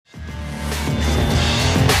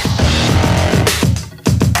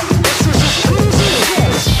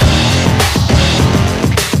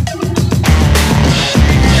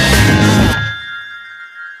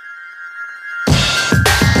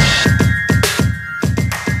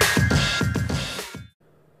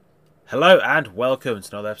Hello and welcome to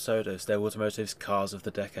another episode of Stair Automotive's Cars of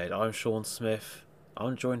the Decade. I'm Sean Smith.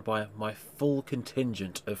 I'm joined by my full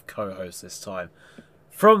contingent of co-hosts this time.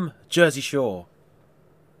 From Jersey Shore,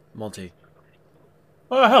 Monty.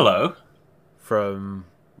 Oh, hello. From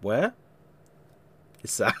where?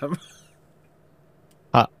 It's Sam.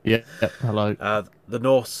 Yeah, hello. The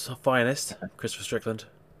North's finest, Christopher Strickland.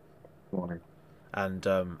 Morning. And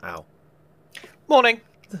Al. Morning.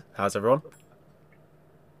 How's everyone?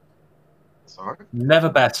 Sorry. Never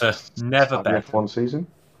better. Never Happy better. F1 season.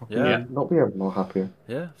 Yeah. Not be ever more happier.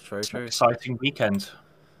 Yeah, it's very true. Exciting weekend.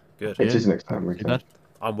 Good. It is next time weekend.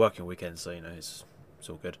 I'm working weekends, so you know it's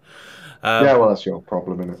all good. Yeah, well, that's your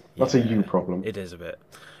problem, isn't it? That's a yeah, you problem. It is a bit.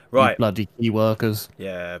 You Right. bloody key workers.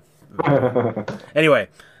 Yeah. Anyway,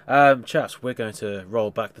 chaps, we're going to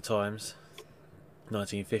roll back the times,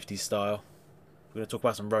 1950s style. We're going to talk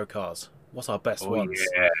about some road cars. What's our best ones?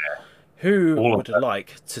 Yeah. Who All of would them.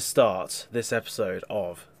 like to start this episode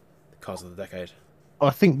of Cars of the Decade?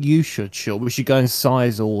 I think you should, Sean. We should go in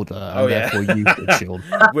size order, and Oh, yeah. therefore you should, Sean.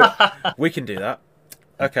 we can do that.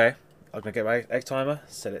 Okay, I'm going to get my egg timer,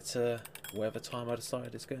 set it to whatever time I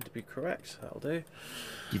decide is going to be correct. That'll do.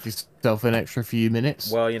 Give yourself an extra few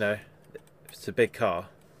minutes. Well, you know, if it's a big car,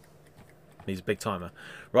 it needs a big timer.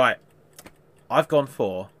 Right, I've gone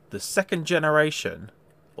for the second generation,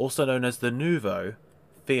 also known as the Nuvo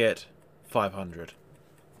Fiat 500.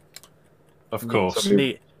 Of course.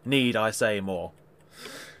 Need I say more?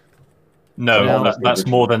 No, Yeah. that's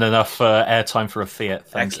more than enough airtime for a Fiat.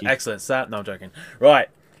 Thank you. Excellent, Sat. No, I'm joking. Right.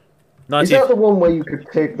 Is that the one where you could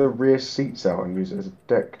take the rear seats out and use it as a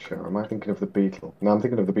deck chair? Am I thinking of the Beetle? No, I'm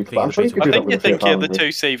thinking of the Beetle. But I'm sure you could I do that think with you're the Fiat thinking of the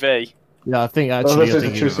 500. 2CV. Yeah, I think actually this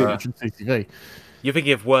you're is a thinking of true CCV. You're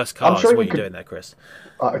thinking of worse cars. sure What are you you could- doing there, Chris?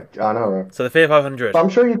 I know, right? So the Fiat 500. But I'm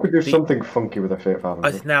sure you could do The- something funky with a Fiat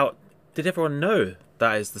 500. Now, did everyone know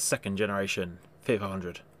that is the second generation Fiat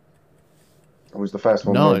 500? It was the first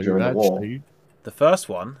one No, made during the war. actually. The first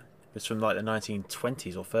one was from like the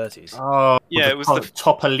 1920s or 30s. Oh, Yeah, it was the-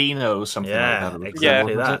 Topolino or something Yeah, like that.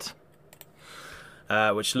 exactly wasn't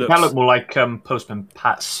that. Which it? looks That looked more like Postman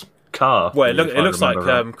Pat's car. well, if it I looks like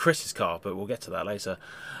remember right. Chris's car, but we'll get to that later.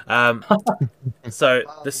 So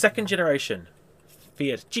the second generation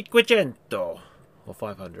Fiat Cinquecento or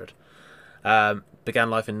 500 began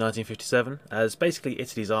life in 1957 as basically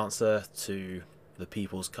Italy's answer to the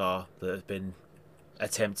people's car that had been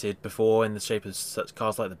attempted before in the shape of such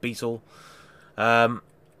cars like the Beetle and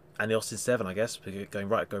the Austin 7, I guess, going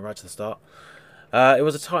right to the start. It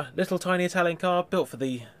was a little tiny Italian car built for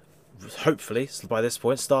the, hopefully by this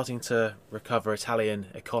point, starting to recover Italian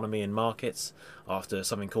economy and markets after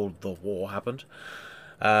something called the war happened.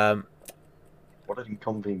 What an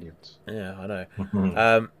inconvenience. Yeah, I know.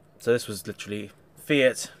 Mhm. So this was literally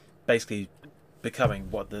Fiat basically becoming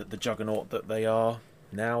what the juggernaut that they are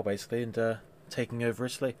now, basically, and taking over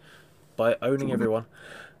Italy by owning everyone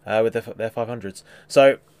with their 500s.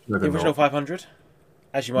 So the original 500,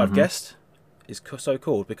 as you might have guessed, is so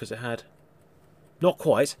called because it had not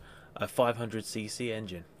quite a 500cc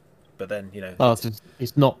engine, but then Oh,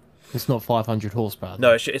 it's not 500 horsepower.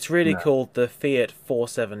 no, it's really No. called the Fiat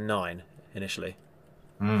 479 initially.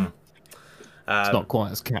 Mm. It's not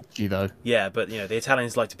quite as catchy though. Yeah, but the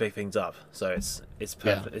Italians like to big things up, so it's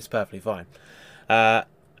Yeah. it's perfectly fine.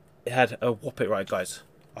 It had a whopping, right, guys.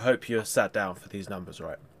 I hope you're sat down for these numbers,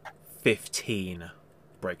 right? 15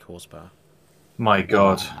 brake horsepower. My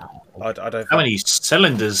God. I don't. How many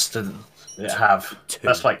cylinders did it have? Two.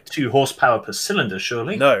 That's like 2 horsepower per cylinder,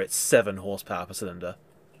 surely. No, it's 7 horsepower per cylinder.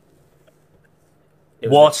 It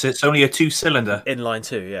was What? It's only a 2-cylinder? Inline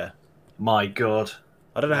two, yeah. My God.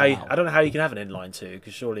 I don't know how I don't know how you can have an inline two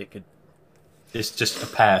because surely it could. It's just a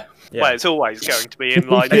pair. Yeah. Well, it's always going to be in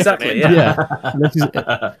line. Exactly, Isn't it? yeah. This is-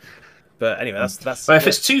 But anyway, that's. But if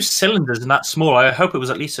it's 2 cylinders and that small, I hope it was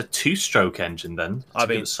at least a 2-stroke engine then. I To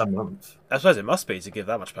mean- give it some oomph. I suppose it must be to give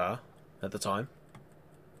that much power at the time.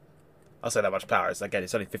 I'll say that much power. It's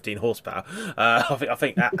only 15 horsepower. I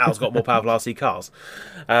think Al's got more power than RC cars.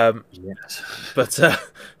 Yes. But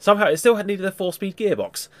somehow it still had needed a 4-speed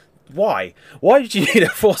gearbox. Why? Why did you need a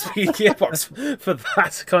 4-speed gearbox for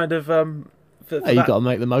that kind of for Hey, you've that? got to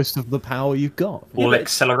make the most of the power you've got. All but-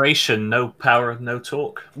 acceleration, no power, no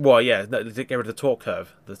torque. Well, yeah, no, they did get rid of the torque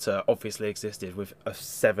curve that obviously existed with a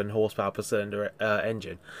 7 horsepower per cylinder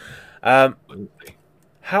engine.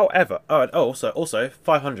 However, also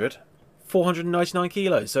 500, 499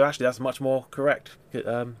 kilos. So actually, that's much more correct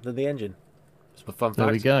than the engine. It's a fun There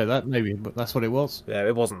fact. we go. That maybe, but that's what it was. Yeah,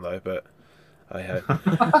 it wasn't though, but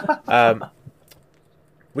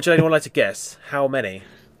would anyone like to guess how many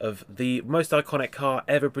of the most iconic car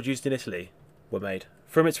ever produced in Italy were made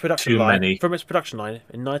from its production Too line. many. From its production line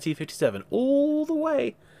in 1957, all the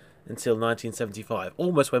way until 1975,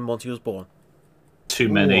 almost when Monty was born. Too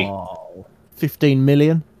many. Wow. 15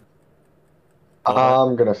 million.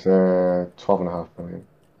 I'm gonna say 12.5 million.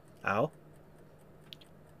 Al,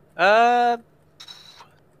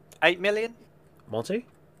 8 million? Monty,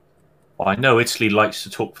 Well, I know Italy likes to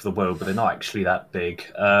talk for the world, but they're not actually that big.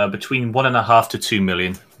 Between 1.5 to 2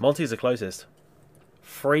 million. Monty's the closest.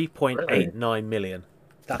 3.89 million.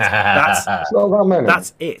 That's It's not that many.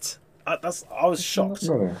 that's it. I was shocked.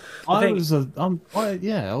 No. I think- was,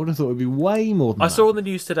 yeah, I would have thought it'd be way more than I that. saw on the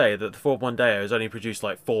news today that the Ford Mondeo has only produced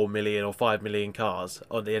like 4 million or 5 million cars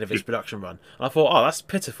on the end of its production run. And I thought, oh, that's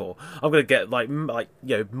pitiful. I'm going to get like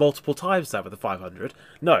multiple times that with the 500.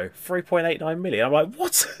 No, 3.89 million. I'm like,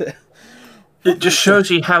 what? It just shows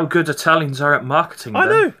you how good Italians are at marketing. I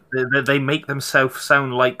know. They make themselves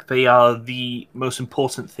sound like they are the most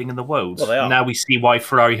important thing in the world. Well, they are. Now we see why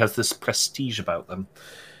Ferrari has this prestige about them.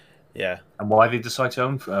 Yeah. And why they decide to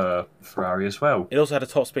own Ferrari as well. It also had a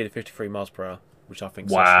top speed of 53 miles per hour, which I think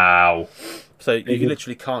is Wow. so you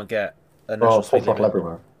literally can't get a Oh, national full speed throttle limit.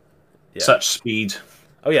 everywhere. Yeah. Such speed.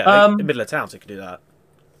 Oh yeah, in Um, the middle of town, so you can do that.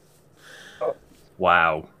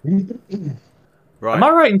 Wow. Right. Am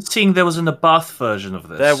I right in seeing there was an Abarth version of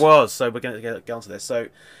this? There was, so we're going to get onto this. So,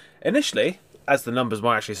 initially, as the numbers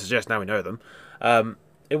might actually suggest, now we know them,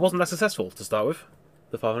 it wasn't that successful to start with,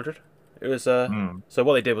 the 500. It was so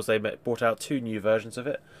what they did was they brought out 2 new versions of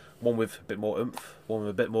it, one with a bit more oomph, one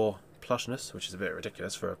with a bit more plushness, which is a bit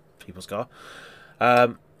ridiculous for a people's car.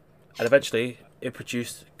 And eventually, it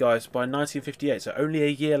produced, guys, by 1958, so only a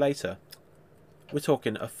year later, we're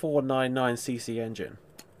talking a 499cc engine.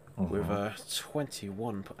 With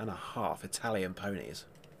 21.5 Italian ponies.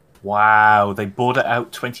 Wow, they bought it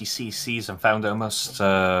out 20 cc's and found almost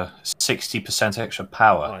 60% extra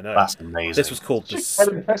power. I know. That's amazing. This was called Quite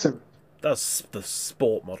impressive. that's the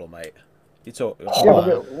sport model, mate. You talk.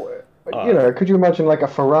 Yeah, but, you know, could you imagine like a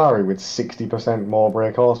Ferrari with 60% more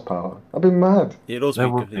brake horsepower? I'd be mad. It'd also There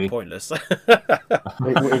be would completely be. pointless.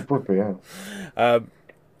 It would be, yeah.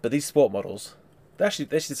 But these sport models, they actually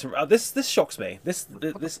did some. This shocks me. This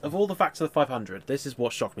of all the facts of the 500, this is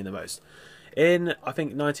what shocked me the most. In I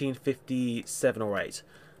think 1957 or 8,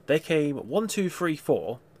 they came 1, 2, 3,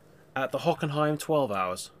 4 at the Hockenheim 12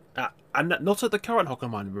 hours. And not at the current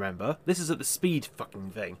Hockenheim. Remember, this is at the speed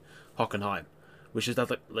fucking thing, Hockenheim, which is that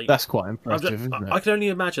like. That's quite impressive, isn't it? I can only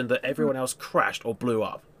imagine that everyone else crashed or blew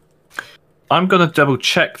up. I'm going to double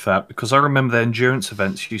check that because I remember their endurance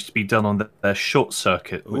events used to be done on their short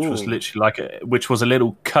circuit, which was Ooh. literally which was a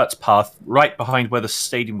little cut path right behind where the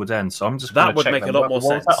stadium would end. So I'm just That gonna would check make that. a lot more What was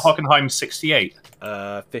sense. that Hockenheim 68,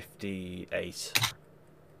 58.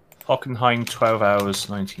 Hockenheim 12 hours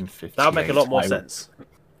 1958. That would make a lot more I- sense.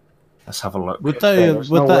 Let's have a look. Would Yeah, they? there's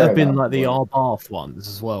Would no that way have been that like the would- Arbath ones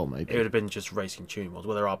as well? It Maybe would have been just racing tune mods.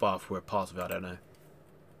 Whether our bath were a part of it, I don't know.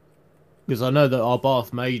 because I know that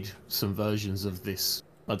Arbath made some versions of this.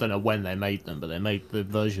 I don't know when they made them, but they made the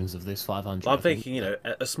versions of this 500. I'm I think. thinking,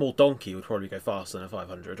 a small donkey would probably go faster than a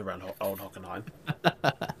 500 around old Hockenheim.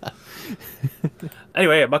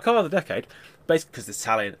 Anyway, yeah, my car of the decade, basically because it's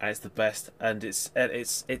Italian and it's the best, and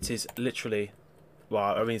it is literally,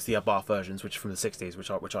 well, I mean it's the Abarth versions, which are from the 60s,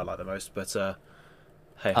 which I like the most. But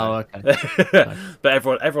hey, Oh, okay. but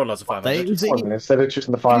everyone loves a 500. Wasn't Instead of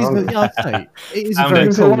choosing the It is, 500. yeah, I'd say it is a Found very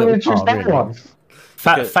it. So cool why don't you little choose car, that really. one?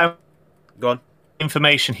 Okay. Found Go on.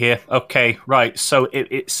 information here. Okay, right. So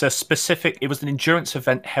it's a specific. It was an endurance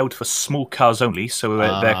event held for small cars only. So their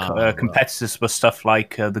right. competitors were stuff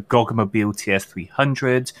like the Goggomobil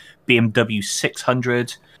TS300, BMW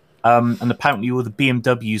 600, and apparently all the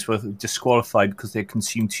BMWs were disqualified because they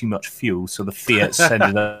consumed too much fuel. So the Fiats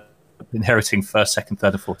ended up inheriting first, second,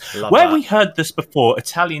 third, and fourth. Love Where that. we heard this before,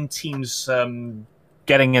 Italian teams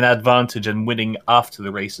getting an advantage and winning after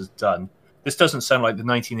the race is done. This doesn't sound like the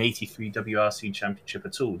 1983 WRC Championship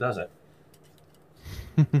at all, does it?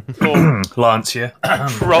 Or Lance, yeah.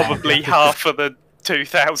 probably half of the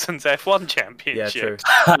 2000s F1 Yeah, Championship.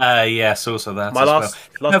 true. Yes, also that. My as last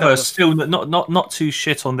well. couple However, of- still not too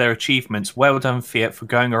shit on their achievements. Well done, Fiat, for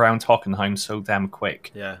going around Hockenheim so damn quick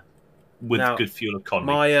Yeah. with Now, good fuel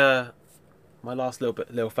economy. My last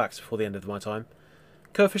little facts before the end of my time.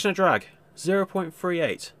 Coefficient of drag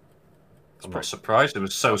 0.38. I'm not surprised. It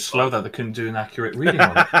was so slow that they couldn't do an accurate reading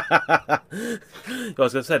on it. I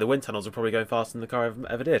was going to say the wind tunnels are probably going faster than the car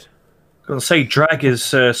ever did. I'm going to say drag is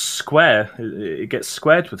square. It gets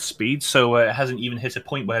squared with speed, so it hasn't even hit a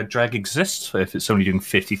point where drag exists if it's only doing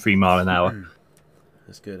 53 mile an hour.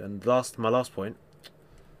 That's good. And my last point.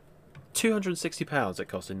 £260 it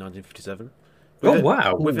cost in 1957. Oh With-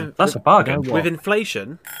 wow, with- that's a bargain. What? With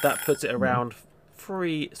inflation, that puts it around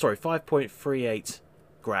 5.38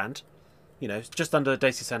 grand. You know, just under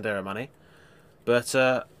Daisy Sandero money. But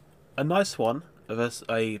a nice one of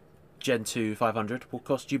a Gen 2 500 will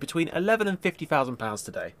cost you between £11,000 and £50,000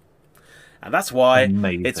 today. And that's why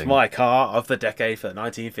Amazing. it's my car of the decade for the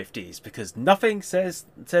 1950s, because nothing says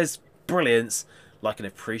brilliance like an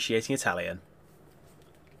appreciating Italian.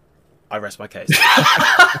 I rest my case.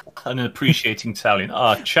 An appreciating Italian.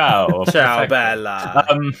 Ciao. Ciao, Perfecto.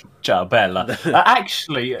 Bella. Ciao, Bella.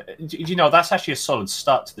 Actually, you know, that's actually a solid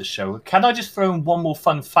start to the show. Can I just throw in one more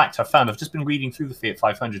fun fact I found? I've just been reading through the Fiat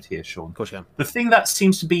 500 here, Sean. Of course you can. The thing that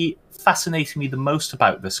seems to be fascinating me the most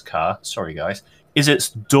about this car, sorry guys, is its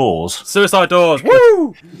doors. Suicide doors.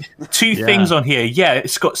 Woo! Two things on here. Yeah,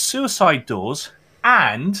 it's got suicide doors,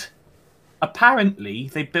 and apparently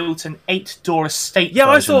they built an 8-door estate. Yeah,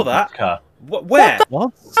 I version saw of this that. car. Where?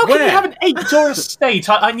 What? How can Where? you have an 8-door estate?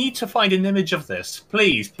 I need to find an image of this.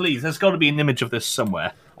 Please. There's got to be an image of this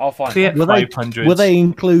somewhere. I'll find Fiat it. Were they, 500. were they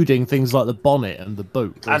including things like the bonnet and the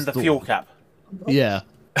boot? And the fuel cap. Yeah.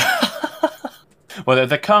 Well,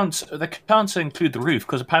 they can't include the roof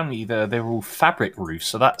because apparently they're all fabric roofs,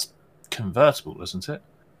 so that's convertible, isn't it?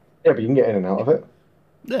 Yeah, but you can get in and out of it.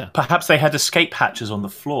 Yeah. Perhaps they had escape hatches on the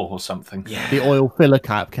floor or something. Yeah. The oil filler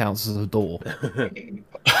cap counts as a door.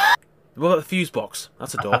 What about the fuse box?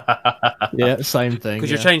 That's a door. Yeah, same thing.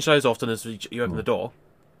 Because yeah. you change those often as you open the door.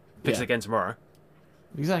 Fix Yeah. it again tomorrow.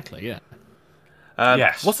 Exactly, yeah.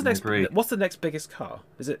 Yes, What's the next? agreed. What's the next biggest car?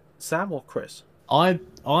 Is it Sam or Chris?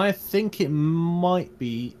 I think it might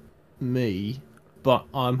be me, but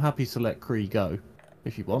I'm happy to let Cree go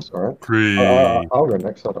if you want. That's all right. I'll go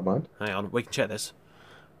next. I don't mind. Hang on, we can check this.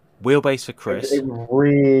 Wheelbase for Chris. It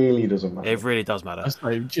really doesn't matter. It really does matter.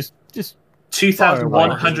 So just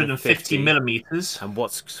 2,150 millimeters. And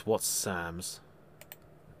what's Sam's?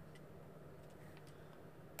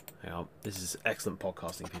 Hang on, this is excellent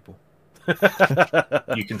podcasting, people.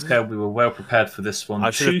 You can tell we were well prepared for this one.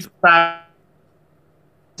 I should've-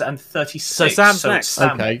 2036. So Sam's it's next.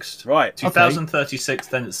 Sam Okay. next. Right, 2036.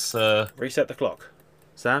 Then it's reset the clock.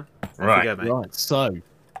 Sam, off Right. you go, mate. right. So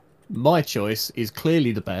my choice is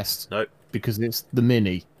clearly the best. Nope. Because it's the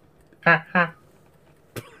Mini, the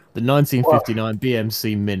 1959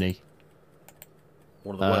 BMC Mini.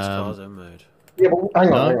 One of the worst Um, cars ever made. Yeah, but hang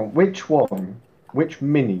No. on. Which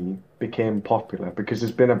Mini became popular? Because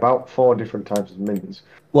there's been about 4 different types of Minis.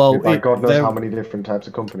 Well, By God knows they're- how many different types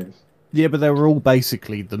of companies. yeah, but they were all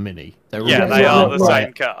basically the Mini. They're Yeah, all they are the Right.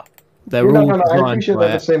 same car. They're No, all no, I designed appreciate they're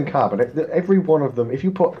by the same car, but every one of them, if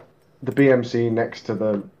you put the BMC next to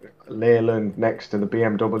the Leyland, next to the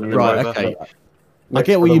BMW, Right, Rover. okay. I next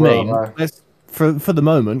get to what the you mean. Rover. Let's, for the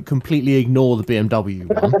moment, completely ignore the BMW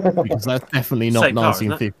one because that's definitely not Same car,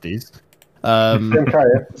 isn't it? 1950s. Same car,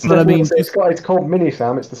 yeah. It's But I mean, it's called Mini,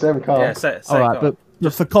 Sam. It's the same car. Yeah, same all right, car.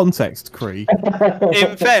 but for context, Cree,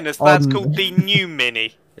 In fairness, that's On- called the new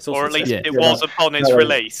Mini, It's also or at least Yeah. it was upon its No,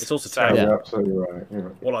 release. it's also So- terrible. You're Yeah. absolutely right. You're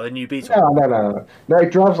right. What, like the new Beetle? No,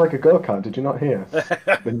 it drives like a go-kart. Did you not hear?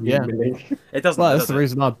 The new Yeah. Mini. It doesn't. well, does that's the it?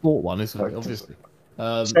 reason I bought one. Is obviously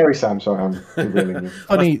Sorry, Sam. Sorry, I'm derailing you.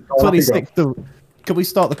 26th of. Can we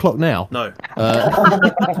start the clock now? No.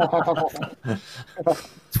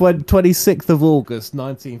 26th of August,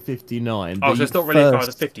 1959. Oh, so the it's not really a car of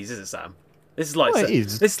first- the 50s, is it, Sam? This is like Well, it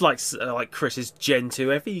is. This is like Chris's Gen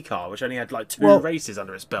 2 FE car, which only had like 2 Well, races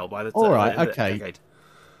under its belt by the all right, by the okay. decade.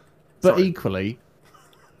 But Sorry. equally,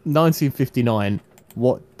 1959.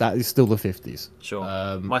 What? That is still the 50s. Sure.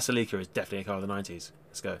 Um, My Celica is definitely a car of the 90s.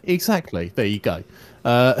 Let's go. Exactly. There you go.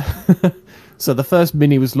 So the first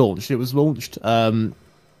Mini was launched. It was launched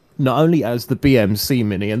not only as the BMC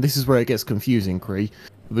Mini, and this is where it gets confusing, Cree.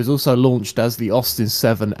 It was also launched as the Austin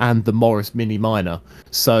 7 and the Morris Mini Minor.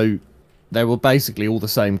 So they were basically all the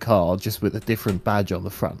same car, just with a different badge on the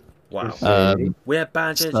front. Wow. Um, We had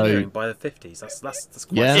badge so- engineering by the 50s. That's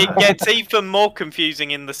quite Yeah. It gets even more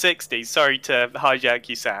confusing in the 60s. Sorry to hijack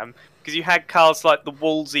you, Sam, because you had cars like the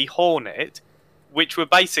Wolsey Hornet, which were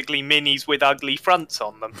basically minis with ugly fronts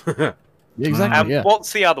on them. exactly. And Yeah.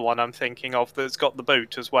 what's the other one I'm thinking of that's got the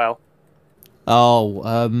boot as well? Oh,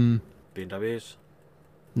 BMWs.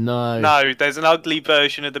 no. No, there's an ugly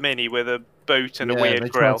version of the Mini with a boot and a Yeah, weird they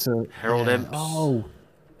grille. tried to- Herald yeah. Imps. Oh,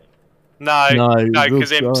 No, No,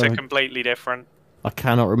 because oh Imps are God. completely different. I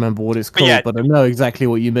cannot remember what it's But called, yeah. but I know exactly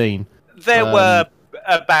what you mean. There Um, were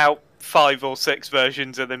about 5 or 6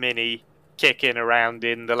 versions of the Mini kicking around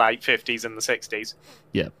in the late 50s and the 60s.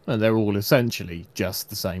 Yeah, and they're all essentially just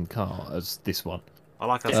the same car as this one. I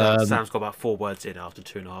like how Um, Sam's got about 4 words in after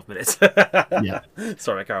 2.5 minutes. Yeah.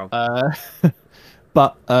 Sorry, Carol.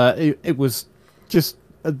 But it was just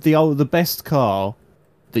the best car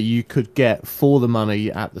that you could get for the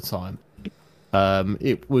money at the time.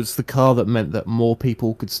 It was the car that meant that more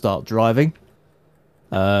people could start driving.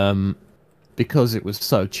 Because it was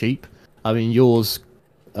so cheap. I mean, yours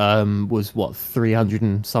was what, 300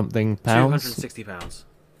 and something pounds? £260.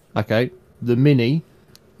 Okay. The Mini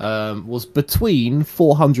was between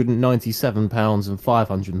 £497 and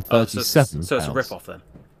 £537. So it's a rip-off then.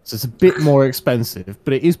 So it's a bit more expensive,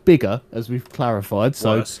 but it is bigger, as we've clarified.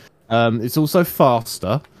 So Worse. it's also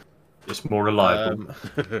faster. It's more reliable.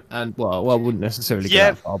 And well, I wouldn't necessarily go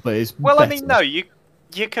Yeah. that far, but it's Well, better. I mean, no, you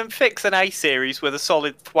can fix an A series with a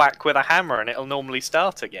solid thwack with a hammer, and it'll normally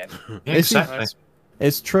start again. Yeah, It's- exactly.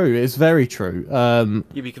 It's true. It's very true. Yeah,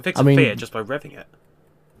 but you can fix I a mean- Fiat just by revving it.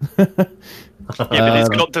 Yeah, but it's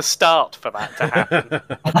got to start for that to happen.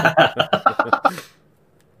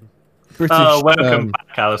 British, Welcome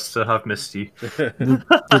back, Alistair. I've missed you.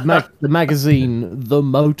 the magazine The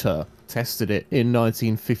Motor tested it in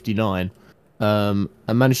 1959 and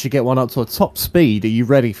managed to get one up to a top speed. Are you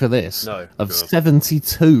ready for this? No. Of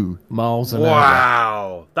 72 miles an hour.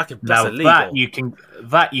 Wow, that's Now illegal.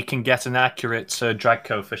 that you can get an accurate drag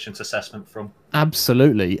coefficient assessment from.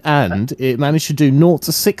 Absolutely. And it managed to do 0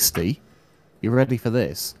 to 60. You ready for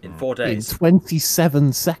this? In 4 In days.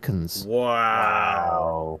 27 seconds.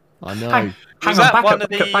 Wow. I know. Hang Was on, that back one up, of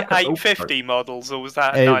the back up. Oh, 850 models, or was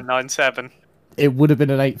that a Eh, 997? It would have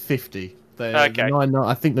been an 850. Okay.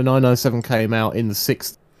 I think the 997 came out in the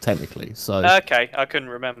 6th, technically. So, Okay, I couldn't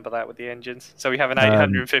remember that with the engines. So we have an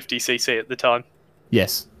 850cc at the time.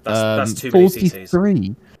 yes. That's too many cc's.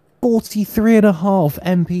 43.5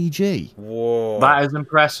 mpg. Whoa. That is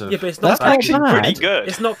impressive. Yeah, but it's That's not not Actually, bad. pretty good.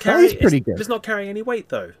 It's not That carrying. is pretty good. It's not carrying any weight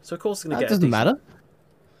though, so of course it's going to That get. doesn't matter.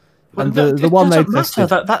 Well, And that- the it one they doesn't matter.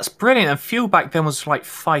 tested. That's brilliant. And fuel back then was like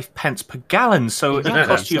 5 pence per gallon, so it Exactly,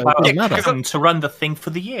 cost you so it about doesn't a matter. pound to run the thing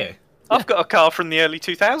for the year. I've got a car from the early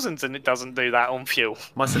 2000s, and it doesn't do that on fuel.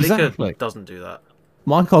 My Celica Exactly. doesn't do that.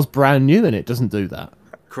 My car's brand new and it doesn't do that.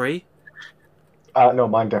 Cree? No,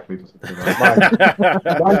 mine definitely doesn't do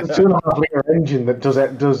that. Mine's a 2.5 litre engine that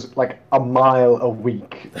does like a mile a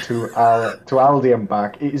week to Aldi and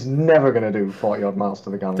back. It is never going to do 40 odd miles to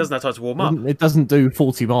the gallon. Doesn't have time to warm up. It doesn't do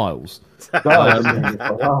 40 miles.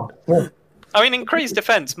 No, I mean, in Cree's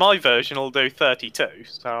defence, my version will do 32,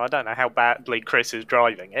 so I don't know how badly Chris is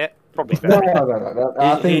driving it. Probably no, very. no.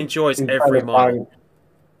 I He think enjoys in every fairness, mile.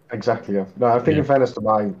 Exactly, yeah. No, I think in fairness to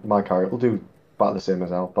my car, it'll do about the same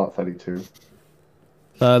as Al, about 32.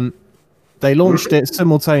 They launched it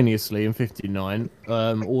simultaneously in 59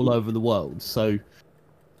 all over the world. So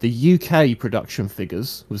the UK production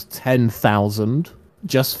figures was 10,000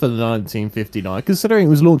 just for the 1959. Considering it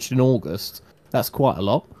was launched in August, that's quite a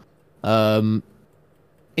lot.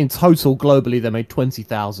 In total, globally, they made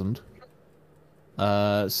 20,000.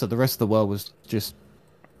 So the rest of the world was just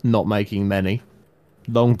not making many.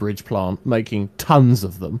 Longbridge plant making tons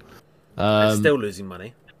of them. They're still losing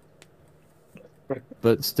money.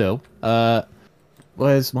 But still,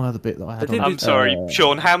 where's my other bit that I had? They On? I'm sorry,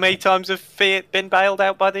 Sean, how many times have Fiat been bailed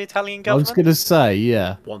out by the Italian I was government? gonna say,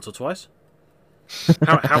 yeah. Once or twice.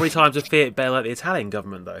 How many times did Fiat bail out the Italian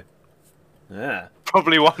government though? Yeah.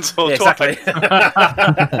 Probably once or Yeah, twice.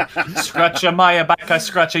 exactly. Scratch a Maya back, I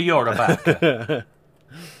scratch a your back.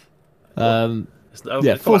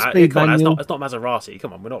 Yeah, full speed manual. It's not Maserati.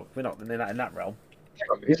 Come on, we're not in that realm.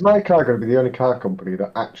 Is my car going to be the only car company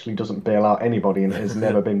that actually doesn't bail out anybody and has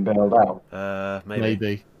never been bailed out?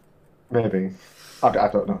 Maybe. Maybe. I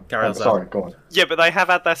don't know. Carry on, Sorry, go on. Yeah, but they have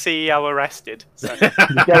had their CEO arrested. So. Yeah,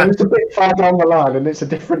 it's a bit far down the line and it's a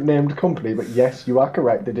different named company, but yes, you are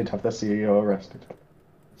correct. They did have their CEO arrested.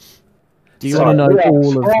 Do you want to know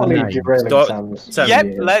all of the Sorry, names? derailing Stop. Sam's- Sam. Yep,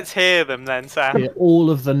 Yeah. let's hear them then, Sam. Yeah, all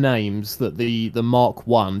of the names that the Mark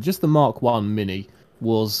 1, just the Mark 1 Mini,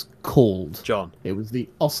 was called. John. It was the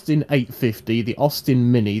Austin 850, the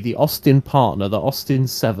Austin Mini, the Austin Partner, the Austin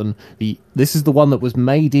 7. This is the one that was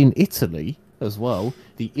made in Italy as well.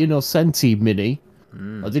 The Innocenti Mini.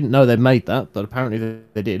 I didn't know they made that, but apparently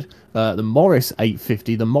they did. The Morris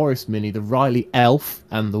 850, the Morris Mini, the Riley Elf,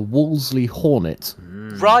 and the Wolseley Hornet.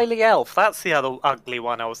 Riley Elf, that's the other ugly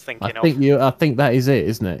one I was thinking of. I think that is it,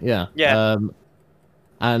 isn't it? Yeah. Yeah.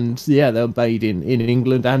 And yeah, they're made in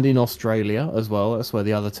England and in Australia as well. That's where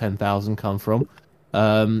the other 10,000 come from.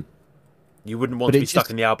 You wouldn't want But to be it's stuck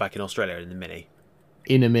just- in the outback in Australia in the Mini.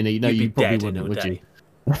 In a Mini, no, You'd be you probably dead in wouldn't, a would day.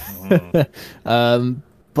 you?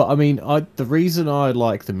 But I mean, the reason I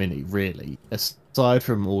like the Mini, really, aside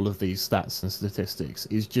from all of these stats and statistics,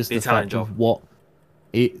 is just The the Italian fact job. of what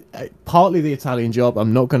partly the Italian job.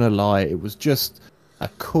 I'm not gonna lie, it was just a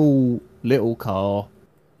cool little car.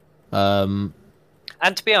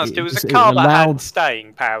 And to be honest, it was a it car that allowed- had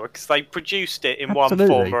staying power because they produced it in one Absolutely.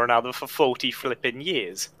 form or another for 40 flipping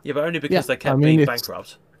years. Yeah, but only because Yeah, they kept I mean, being it's-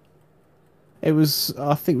 bankrupt. It was,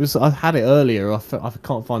 I think it was, I had it earlier, I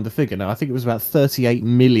can't find the figure now. I think it was about 38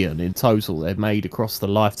 million in total they'd made across the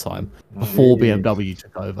lifetime before Jeez. BMW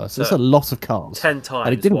took over. So, So, it's a lot of cars. 10 times.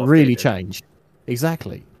 And it didn't what really Fiat did. change.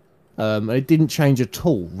 Exactly. It didn't change at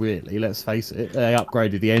all, really, let's face it. They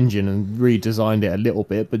upgraded the engine and redesigned it a little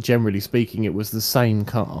bit, but generally speaking, it was the same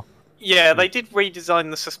car. Yeah, they did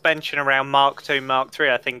redesign the suspension around Mark II, Mark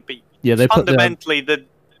III, I think, but Yeah, they put the, fundamentally the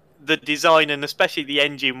design and especially the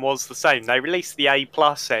engine was the same. They released the A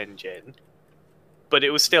Plus engine, but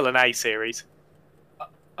it was still an A series.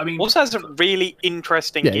 I mean, Also has a really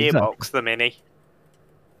interesting Yeah, gearbox, exactly. the Mini,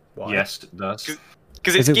 Why? yes, it does.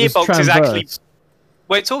 because its if it was gearbox is actually. transverse-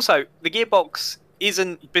 Well, it's also the gearbox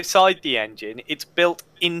isn't beside the engine; it's built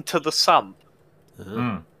into the sump.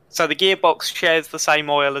 Mm. So the gearbox shares the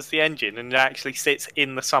same oil as the engine, and it actually sits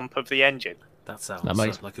in the sump of the engine. That sounds That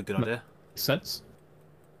makes- like a good idea. sense.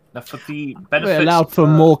 Now, for the It benefits, allowed for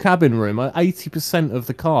more cabin room. 80% of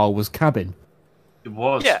the car was cabin. It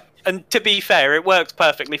was. Yeah, and to be fair, it works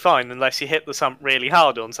perfectly fine unless you hit the sump really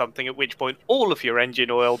hard on something, at which point all of your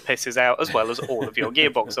engine oil pisses out as well as all of your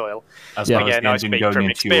gearbox oil. As Yeah. well as Again, the I engine speak going from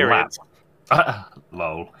into your lap. experience.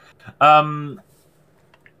 Lol.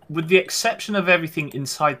 With the exception of everything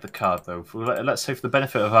inside the car, though, let's say for the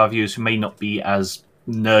benefit of our viewers who may not be as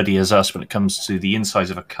nerdy as us when it comes to the insides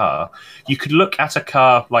of a car, you could look at a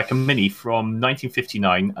car like a Mini from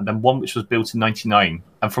 1959 and then one which was built in 99,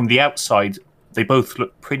 and from the outside, they both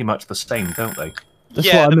look pretty much the same, don't they? That's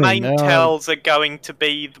Yeah, what the I mean. main tells are going to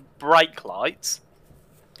be the brake lights,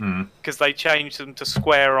 Hmm. because they changed them to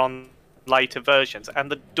square on later versions, and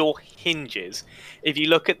the door hinges. If you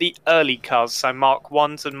look at the early cars, so Mark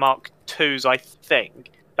 1s and Mark 2s, I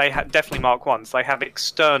think, they have definitely Mark 1s, they have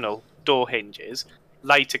external door hinges.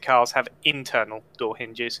 Later cars have internal door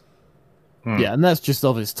hinges. Yeah, and that's just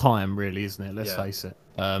of its time, really, isn't it? Let's Yeah. face it.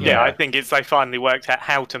 Yeah, I think it's they finally worked out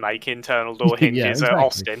how to make internal door Yeah, hinges at exactly.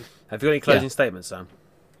 Austin. Have you got any closing statements, Sam?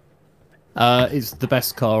 It's the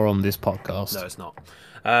best car on this podcast. No, it's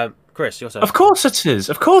not. Chris, your turn. Of course it is.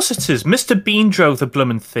 Of course it is. Mr. Bean drove the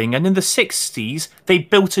bloomin' thing, and in the 60s, they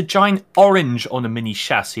built a giant orange on a Mini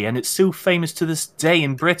chassis, and it's still famous to this day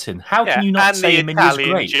in Britain. How Yeah, can you not and say the a Mini is Italian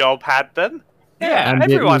great? job had them. Yeah, And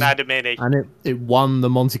it Everyone was- had a Mini. And it won the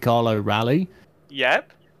Monte Carlo Rally.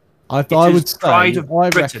 Yep. I is would say, pride of I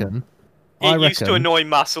Britain. reckon, It used to annoy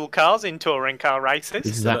muscle cars in touring car races.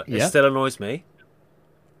 Exactly. It Yeah. still annoys me.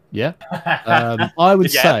 Yeah. I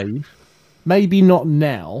would Yeah. say, maybe not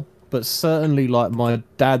now, but certainly like my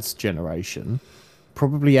dad's generation,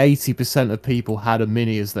 probably 80% of people had a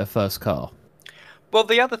Mini as their first car. Well,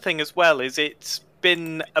 the other thing as well is it's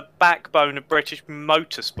been a backbone of British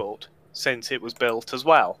motorsport since it was built as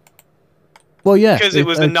well. Well, yeah. Because it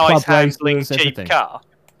was a nice handling, cheap car.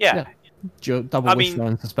 Yeah. Double I mean-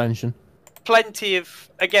 wishbone suspension. Plenty of,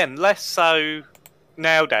 again, less so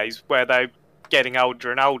nowadays where they're getting older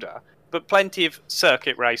and older, but plenty of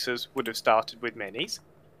circuit racers would have started with Minis.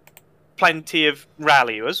 Plenty of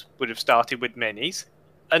rallyers would have started with Minis.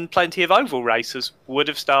 And plenty of oval racers would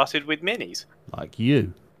have started with Minis. Like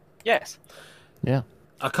you. Yes. Yeah.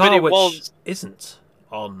 A car it which was- isn't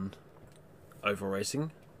on oval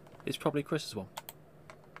racing is probably Chris's one.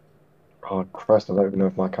 Oh Christ, I don't even know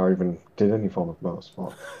if my car even did any form of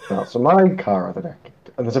motorsport. No, so my car of the decade,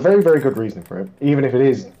 and there's a very, very good reason for it, even if it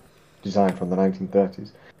is designed from the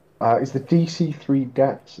 1930s, is the DC3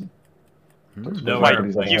 Datsun. No, Wait,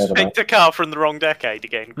 Nobody's ever you've heard of picked a car from the wrong decade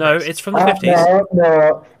again. No, Chris. it's from the 50s.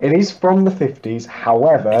 No, it is from the 50s.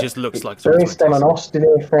 However, It just looks like it's it's from the based on 20s. an Austin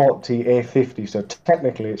A40 A50, so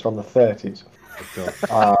technically it's from the 30s.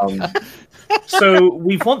 So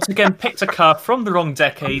we've once again picked a car from the wrong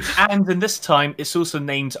decade, and in this time, it's also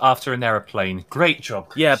named after an aeroplane. Great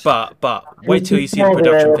job. Yeah, but wait till you see the Before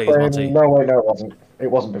production figures, aeroplane- Monty. No, wait, no, it wasn't.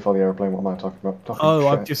 It wasn't before the aeroplane. What am I talking about? Oh,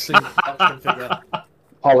 shit. I've just seen the production figure.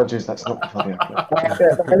 Apologies, that's not before the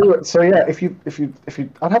aeroplane. But anyway, so yeah, if you,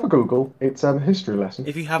 I'd have a Google. It's a history lesson.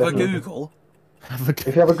 If you have a Definitely. Google, If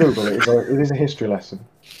you have a Google, it is a history lesson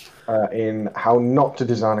in how not to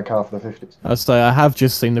design a car for the 50s. I say I have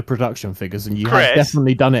just seen the production figures, and you have Chris?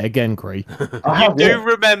 definitely done it again, Cree. I You have, do yeah.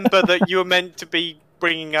 remember that you were meant to be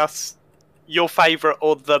bringing us your favourite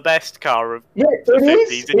or the best car of Yeah, the it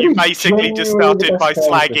 50s, is. and It you is basically just genuinely the started by best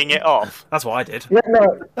car of the slagging 50s. it off. that's what I did.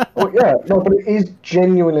 Yeah, but it is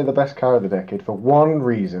genuinely the best car of the decade for one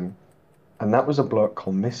reason, and that was a bloke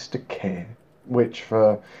called Mr. K, which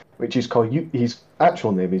is called his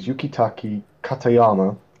actual name is Yukitaki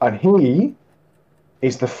Katayama, and he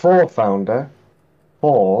is the founder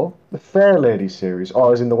for the Fairlady series,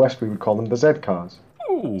 or as in the West we would call them, the Z cars.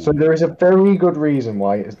 Ooh. So there is a very good reason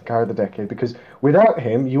why it is the car of the decade, because without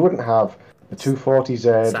him, you wouldn't have the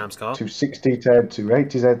 240Z, Sam's car. 260Z,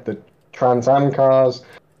 280Z, the Trans Am cars.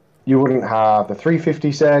 You wouldn't have the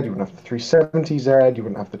 350Z, you wouldn't have the 370Z, you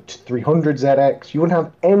wouldn't have the 300ZX. You wouldn't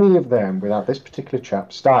have any of them without this particular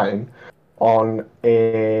chap starting on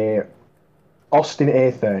a Austin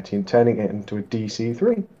A30 and turning it into a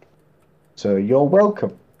DC3. So you're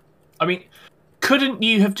welcome. I mean, couldn't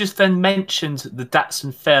you have just then mentioned the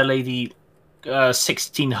Datsun Fairlady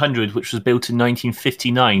 1600, which was built in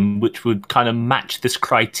 1959, which would kind of match this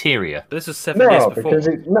criteria? But this was 7 years No, before. because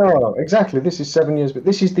no, exactly. This is 7 years, but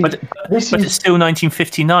this is the But this it's is still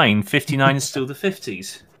 1959. 59 is still the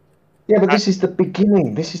 50s. yeah, but this is the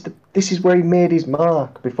beginning. This is where he made his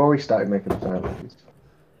mark before he started making the Fairladies.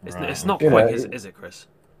 It's not You quick, know, is it, Chris?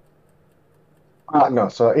 No,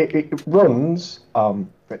 so it runs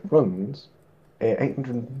a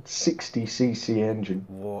 860cc engine.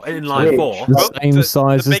 Whoa. In line Which- 4. The same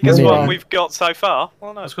size the as biggest the one Mini. we've got so far.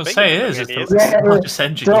 Well, no, I was going it's to bigger say it than is. the It's Mini, the isn't it? largest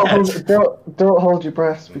engine yet. Don't hold your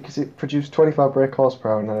breath because it produced 25 brake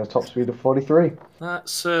horsepower and a top speed of 43.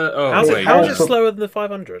 That's How's wait. how is it also- slower than the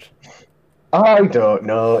 500? I don't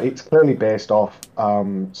know. It's clearly based off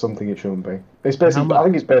something it shouldn't be. It's basically, I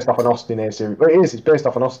think it's based off an Austin A series. Well, it is. It's based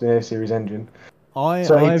off an Austin A series engine. So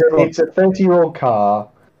it's a 30-year-old car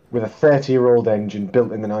with a 30-year-old engine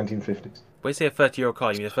built in the 1950s. When you say a 30-year-old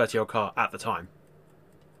car, you mean a 30-year-old car at the time?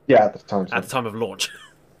 Yeah, at the time. At the time of launch.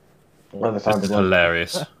 At the time. That's of launch.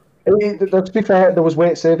 hilarious. To be fair, there was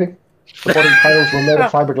weight saving. The body piles were made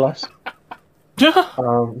of fiberglass.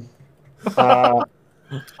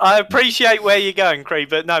 I appreciate where you're going, Cree,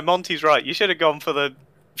 but no, Monty's right. You should have gone for the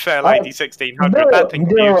Fairlady 1600. That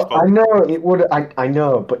thing's beautiful. I know it would. I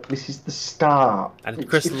know, but this is the start. And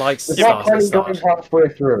Chris likes It's stars not at the going start. halfway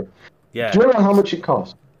through. Yeah. Do you know how much it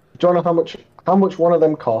cost? Do you know how much one of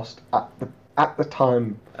them cost at the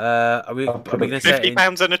time? Are we going to say it in...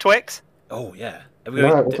 £50 and a Twix? Oh, yeah. Are we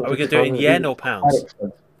No, going it was to do it in yen or quite pounds?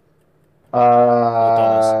 expensive.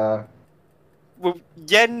 Well,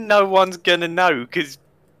 yen, no one's gonna know because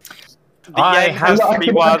the I yen has have- to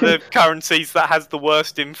be one of the currencies that has the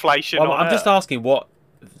worst inflation. Well, on I'm just Earth. asking what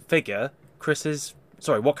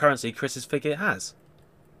what currency Chris's figure has.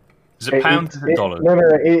 Is it pounds or dollars? No,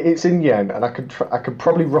 it's in yen, and I could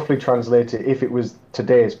probably roughly translate it if it was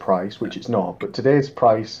today's price, which it's not. But today's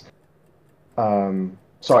price, in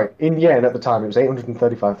yen at the time, it was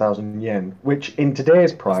 835,000 yen, which in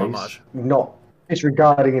today's price, much. not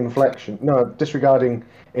disregarding inflation,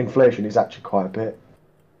 is actually quite a bit.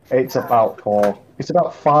 It's about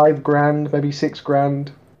 $5,000, maybe $6,000.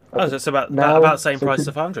 Oh, so it's about Now, the same so price it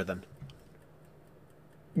as 500 then.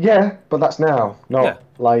 Yeah, but that's now, not Yeah.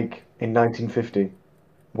 like in 1950,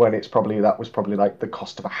 when that was probably like the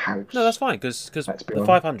cost of a house. No, that's fine because Let's be the honest.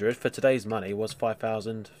 500 for today's money was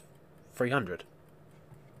 5,300.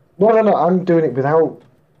 No, I'm doing it without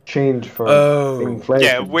change for inflation.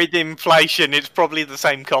 Yeah, with inflation, it's probably the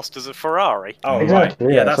same cost as a Ferrari. Oh, Exactly,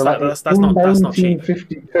 right. yeah. Yeah, So, like, that's in not cheap.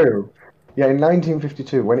 1952, yeah, in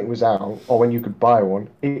 1952, when it was out, or when you could buy one,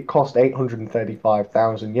 it cost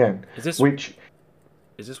 835,000 yen, Is this which,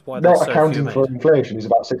 why there's not so accounting few for made? inflation, is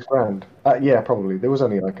about $6,000. Yeah, probably. There was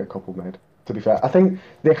only like a couple made, to be fair. I think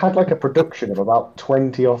they had like a production of about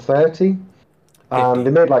 20 or 30.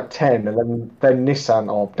 They made like 10, and then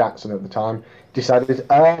Nissan, or Datsun at the time, decided,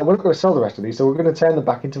 we're not going to sell the rest of these, so we're going to turn them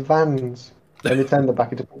back into vans. Then they turned them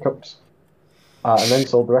back into pickups. And then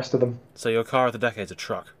sold the rest of them. So your car of the decade's a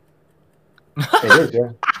truck. It is,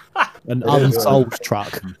 yeah. An It is, unsold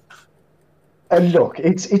truck. And look,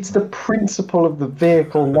 it's the principle of the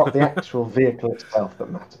vehicle, not the actual vehicle itself, that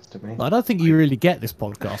matters to me. I don't think you really get this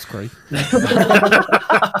podcast, Cree.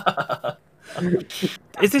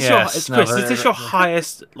 Is this Yes, your no, Chris? Is this your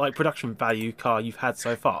highest like production value car you've had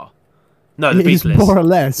so far? No, the It is Beetle is. more or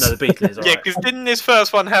less. No, the Beetle is. Yeah, Alright. because didn't this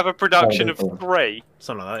first one have a production of Oh, 3?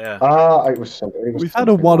 Something like that. It was We've had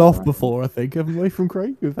a one-off before, I think, haven't we, from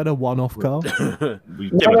Cree? We've had a one-off car. Yeah,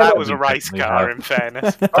 but that was a race car, in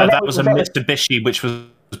fairess. That was a Mitsubishi, which was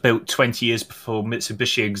built 20 years before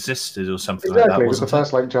Mitsubishi existed, or something like that, Exactly, it was the wasn't it?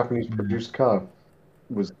 first like Japanese produced car.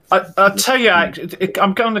 I'll tell you,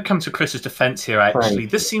 I'm going to come to Chris's defence here, actually. Right.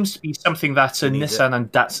 This seems to be something that need Nissan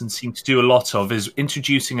and Datsun seem to do a lot of, is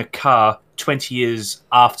introducing a car 20 years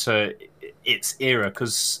after its era,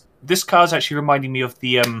 because this car is actually reminding me of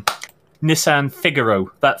the Nissan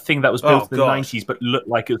Figaro, that thing that was built in the 90s but looked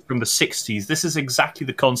like it was from the 60s. This is exactly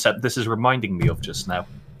the concept this is reminding me of just now.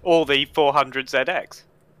 Or the 400ZX.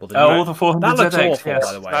 Well, Oh, the 400 that looks ZX, awful, yes.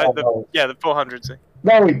 by the way. No, the 400Z.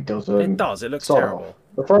 No, it doesn't. It does. It looks Sort terrible. of.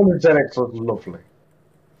 The 400 ZX looks lovely.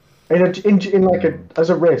 In like as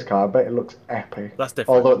a race car, I bet it looks epic. That's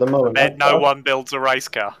different. Although at the moment, And no one builds a race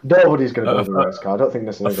car. nobody's going to build a race car. I don't think A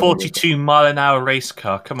necessarily. 42-mile-an-hour race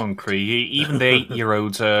car. Come on, Cree. Even the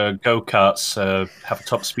 8-year-old go-karts have a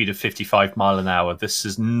top speed of 55 mile an hour. This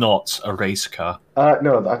is not a race car.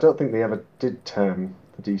 No, I don't think they ever did turn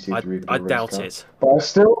the DC3. I doubt it. But I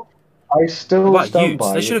still What about stand Utes?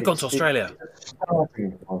 by They should have it. gone to Australia. It's a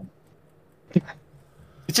starting point.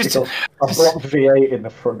 It's just, I've got V8 in the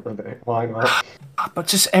front of it. Why not? but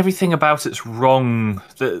just everything about it's wrong.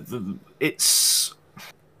 It's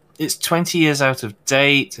 20 years out of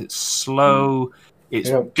date. It's slow. It's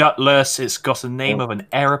Yeah. gutless. It's got a name Yeah. of an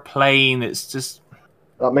aeroplane. It's just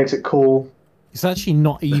That makes it cool. It's actually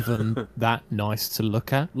not even that nice to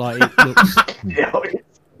look at. Like it looks. Yeah,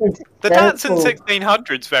 The Datsun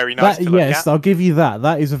 1600's very nice That, to look yes, at. I'll give you that.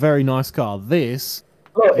 That is a very nice car. This,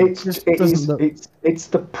 Look, just doesn't look- it's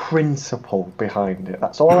the principle behind it.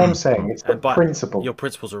 That's all I'm saying. It's the And by principle. your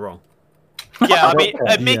principles are wrong. Yeah, I mean,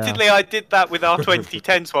 Okay. admittedly, I did that with our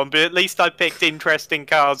 2010s one, but at least I picked interesting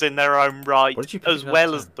cars in their own right, What did you pick as about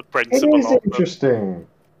well that? as the It principle is of them. interesting.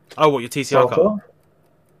 Oh, what, your TCR car? Sofa?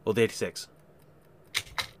 Or the 86?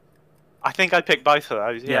 I think I picked both of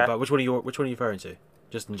those, Yeah, yeah. but which one are you referring to?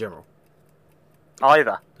 Just in general?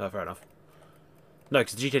 Either. Oh, fair enough. No,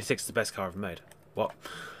 because the GT86 is the best car ever made. What?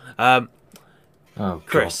 oh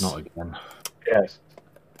Chris. god, not again. Yes.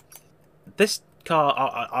 This car,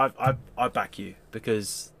 I back you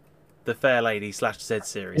because the Fair Lady / Z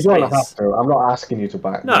series You don't have is. to. I'm not asking you to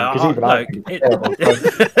back No, me, 'cause even I no, think it- it's terrible.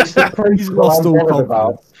 It's the he's principle lost I'm all bothered about.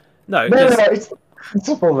 confidence. No, No, 'cause- it's the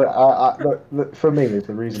principle that look, for me is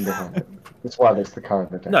the reason behind it. It's why it's the car of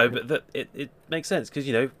the day. no, but it makes sense because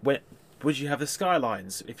when would you have the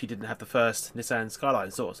Skylines if you didn't have the first Nissan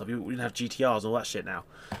Skyline sort of stuff? You wouldn't have GTRs and all that shit now.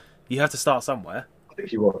 You have to start somewhere. I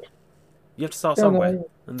think you would. You have to start Yeah, no, somewhere,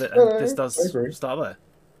 and no, this I does agree. start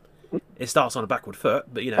there. It starts on a backward foot,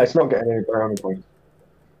 but you know. It's not getting any brownie points.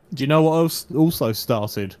 Do you know what else also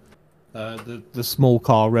started? The small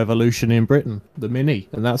car revolution in Britain, the Mini,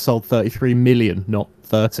 and that sold 33 million, not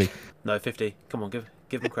 30. No, 50. Come on, give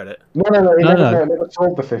them credit. No, it never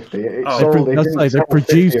sold the 50. It Oh. sold. It I'd didn't say they sell 50 of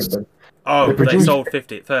produced- them. Oh, They but they produced- sold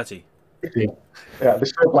 50 at 30. Yeah, they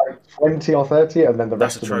sold like 20 or 30, and then the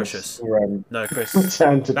That's rest of them atrocious. were No, Chris,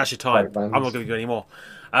 turned to that's your time. bike vans. I'm not giving you any more.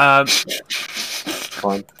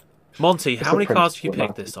 Fine. Monty, It's how a many cars have you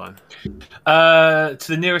principle, picked this time? To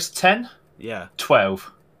the nearest 10? Yeah.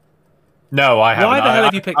 12. No, I haven't. Why the hell I-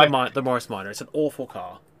 have you picked I- the Morris Minor? It's an awful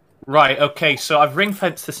car. Right, okay, so I've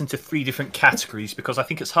ring-fenced this into 3 different categories because I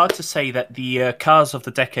think it's hard to say that the cars of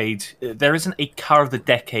the decade, there isn't a car of the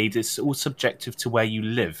decade, it's all subjective to where you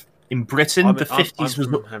live. In Britain, the 50s I'm was...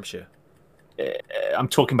 from Hampshire. I'm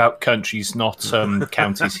talking about countries, not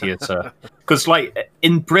counties here, sir. Because, like,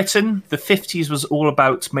 in Britain, the 50s was all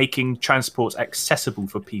about making transport accessible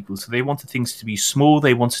for people. So they wanted things to be small,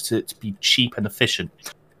 they wanted it to be cheap and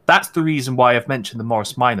efficient. That's the reason why I've mentioned the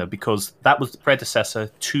Morris Minor, because that was the predecessor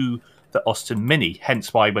to the Austin Mini.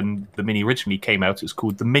 Hence why when the Mini originally came out, it was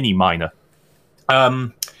called the Mini Minor.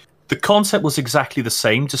 The concept was exactly the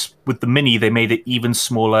same, just with the Mini, they made it even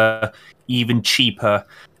smaller, even cheaper,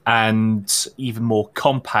 and even more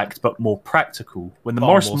compact, but more practical. When the Far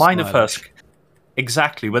Morris more Minor stylish. first...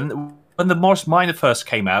 Exactly. When the Morris Minor first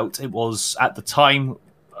came out, it was, at the time,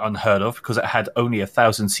 unheard of, because it had only a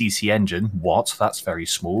 1000cc engine. What? That's very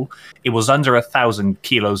small. It was under 1,000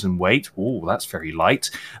 kilos in weight. Oh, that's very light.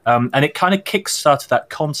 And it kind of kick-started that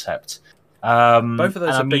concept. Both of those and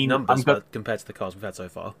are I big mean, numbers compared to the cars we've had so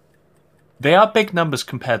far. They are big numbers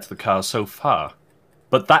compared to the cars so far,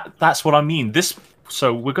 but that's what I mean.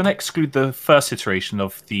 So we're going to exclude the first iteration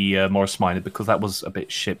of the Morris Minor because that was a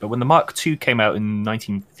bit shit. But when the Mark II came out in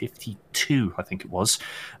 1952, I think it was,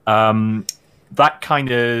 that kind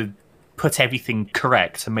of put everything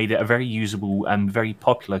correct and made it a very usable and very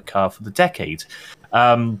popular car for the decade.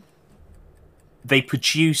 They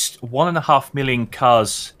produced 1.5 million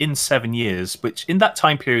cars in 7 years, which in that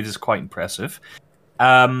time period is quite impressive.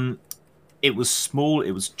 It was small, it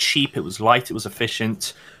was cheap, it was light, it was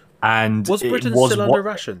efficient, and Was Britain it was still under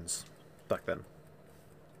rations back then?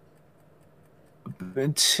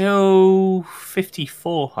 until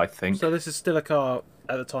 54, I think. So this is still a car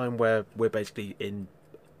at the time where we're basically in.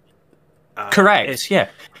 Correct.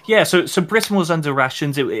 Yeah. So Britain was under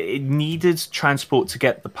rations. It needed transport to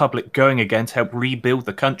get the public going again to help rebuild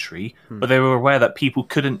the country, but they were aware that people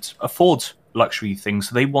couldn't afford luxury things,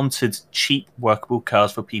 so they wanted cheap, workable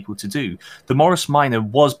cars for people to do. The Morris Minor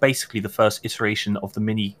was basically the first iteration of the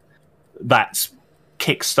Mini that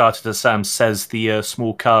kick-started, as Sam says, the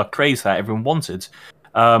small car craze that everyone wanted.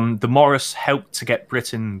 The Morris helped to get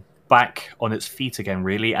Britain back on its feet again,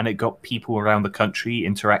 really, and it got people around the country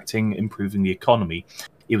interacting, improving the economy.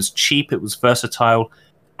 It was cheap, it was versatile,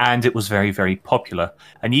 and it was very, very popular.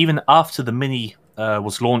 And even after the Mini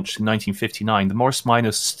was launched in 1959, the Morris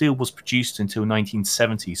Minor still was produced until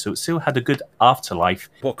 1970, so it still had a good afterlife,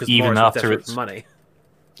 even after its money.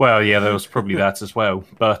 Well, yeah, there was probably that as well.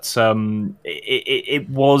 But it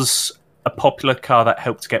was a popular car that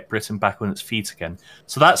helped to get Britain back on its feet again.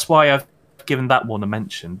 So that's why I've given that one a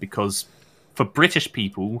mention, because for British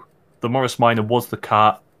people, the Morris Minor was the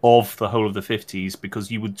car of the whole of the 50s, because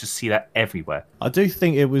you would just see that everywhere. I do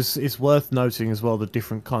think it's worth noting as well the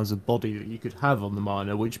different kinds of body that you could have on the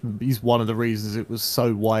Minor, which is one of the reasons it was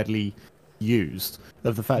so widely used.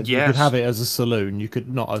 Of the fact that you could have it as a saloon, you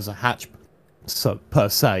could not as a hatch per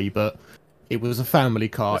se, but it was a family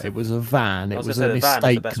car, it was a van, it was an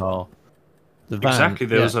estate car. The van, exactly,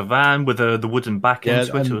 there was a van with the wooden back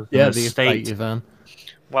into it. The estate van.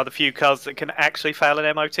 One of the few cars that can actually fail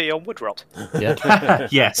an MOT on wood rot. Yeah.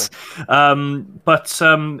 Yes. But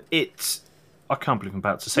it's... I can't believe I'm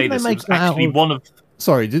about to say this. It was actually one of...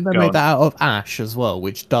 Sorry, did they make that out of ash as well,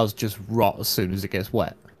 which does just rot as soon as it gets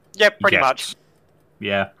wet? Yeah, pretty much.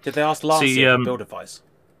 Yeah. Did they ask Lancia to build a device?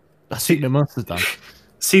 I think they must have done.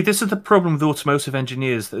 See, this is the problem with automotive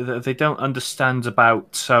engineers. They don't understand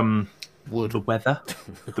about wood. The weather,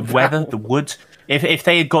 the wood. If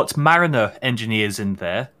they had got Mariner engineers in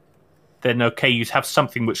there, then okay, you'd have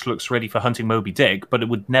something which looks ready for hunting Moby Dick, but it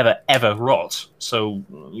would never ever rot. So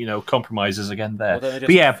compromises again there. Well, but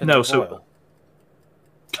yeah, no. So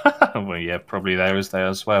well, yeah, probably there is there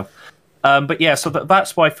as well. But yeah, so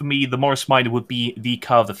that's why for me the Morris Minor would be the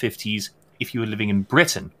car of the 50s if you were living in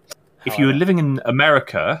Britain. If you were living in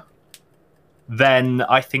America, then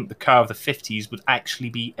I think the car of the 50s would actually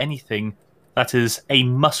be anything that is a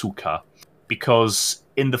muscle car. Because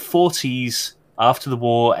in the 40s, after the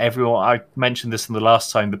war, everyone, I mentioned this in the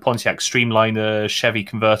last time, the Pontiac Streamliner, Chevy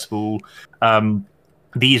convertible,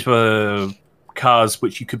 these were cars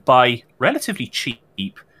which you could buy relatively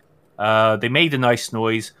cheap. They made a nice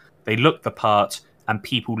noise, they looked the part, and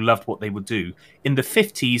people loved what they would do. In the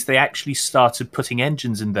 50s, they actually started putting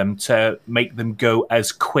engines in them to make them go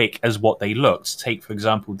as quick as what they looked. Take, for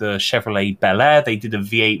example, the Chevrolet Bel Air. They did a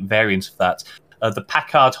V8 variant of that. The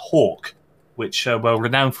Packard Hawk, which were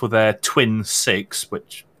renowned for their Twin 6,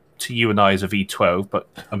 which to you and I is a V12, but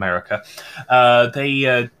America.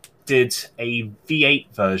 They did a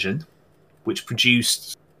V8 version, which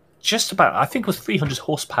produced just about, I think it was 300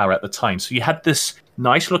 horsepower at the time. So you had this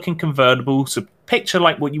nice-looking convertible, so picture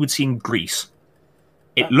like what you would see in Greece.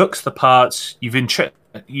 It looks the part. You've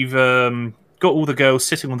got all the girls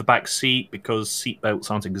sitting on the back seat because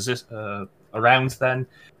seatbelts aren't around then.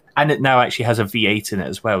 And it now actually has a V8 in it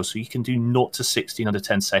as well, so you can do 0 to 60 under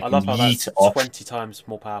 10 seconds. I love how that's off. 20 times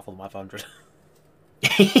more powerful than my 500.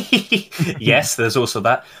 Yes, there's also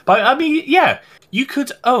that. But I mean, yeah, you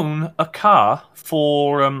could own a car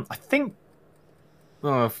for, I think,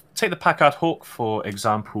 take the Packard Hawk for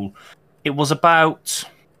example. It was about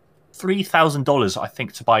 $3,000, I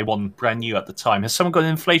think, to buy one brand new at the time. Has someone got an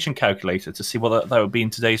inflation calculator to see what that would be in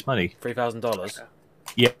today's money? $3,000.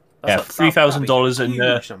 Yeah. $3,000 and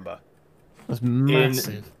huge number. That's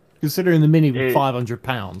massive. Considering the Mini was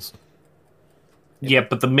 £500. Yeah,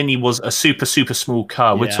 but the Mini was a super small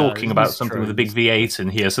car. We're talking about something with a big V8 in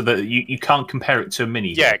here, so that you can't compare it to a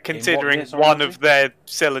Mini. Yeah, considering one of their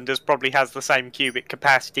cylinders probably has the same cubic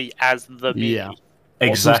capacity as the Mini. Yeah,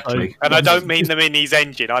 exactly. And I don't mean the Mini's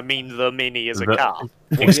engine, I mean the Mini as a car.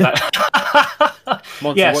 Exactly.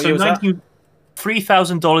 Yeah, so $3,000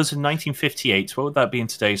 in 1958. What would that be in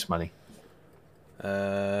today's money?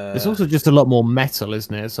 It's also just a lot more metal,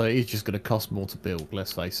 isn't it? So it's just going to cost more to build.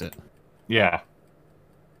 Let's face it. Yeah,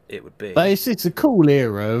 it would be. But it's a cool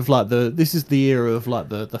era of like this is the era of like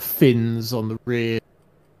the fins on the rear.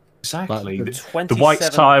 Exactly. Like the white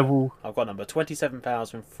style. I've got a number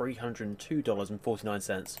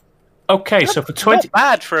 $27,302.49. Okay, so for 20, not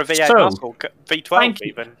bad for a V8 muscle V12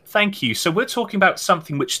 even. Thank you. So we're talking about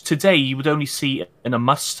something which today you would only see in a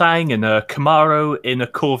Mustang, in a Camaro, in a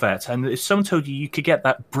Corvette, and if someone told you could get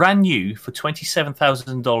that brand new for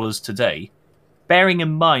 $27,000 today, bearing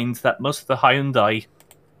in mind that most of the Hyundai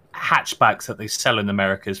hatchbacks that they sell in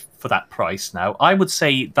America is for that price now, I would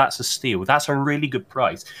say that's a steal. That's a really good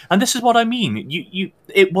price, and this is what I mean.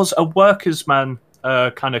 It was a workers' man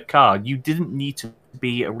kind of car. You didn't need to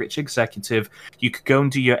be a rich executive. You could go and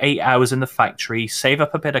do your 8 hours in the factory, save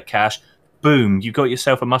up a bit of cash, boom, you got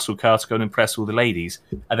yourself a muscle car to go and impress all the ladies,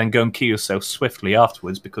 and then go and kill yourself swiftly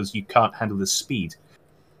afterwards because you can't handle the speed.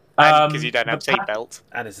 Because you don't have the seatbelts.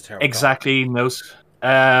 And it's a terrible Exactly, no,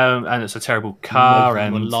 and it's a terrible car, Moving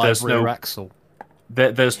and with live there's rear no axle.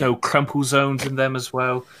 there's no crumple zones in them as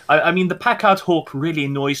well. I mean, the Packard Hawk really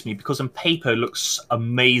annoys me because on paper it looks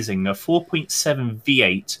amazing. A 4.7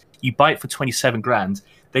 V8, you buy it for 27 grand,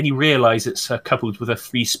 then you realise it's coupled with a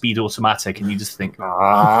 3-speed automatic, and you just think,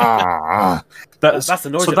 That's the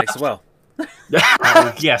noise it makes as well.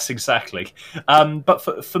 Yes, exactly.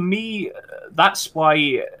 But for me, that's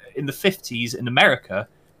why in the 50s in America,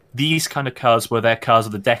 these kind of cars were their cars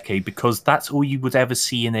of the decade, because that's all you would ever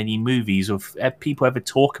see in any movies, or if people ever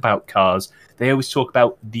talk about cars, they always talk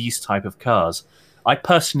about these type of cars. I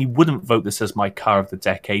personally wouldn't vote this as my car of the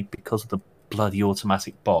decade because of the bloody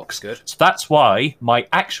automatic box. Good. So that's why my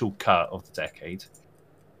actual car of the decade,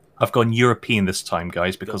 I've gone European this time,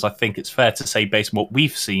 guys, because I think it's fair to say, based on what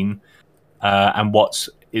we've seen, and what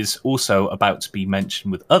is also about to be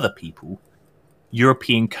mentioned with other people,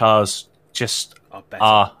 European cars just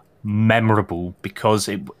are memorable because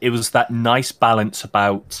it was that nice balance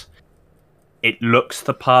about it looks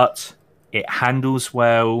the part, it handles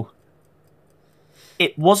well,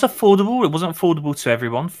 it was affordable. It wasn't affordable to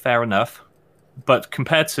everyone, fair enough, but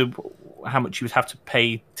compared to how much you would have to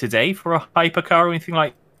pay today for a hypercar or anything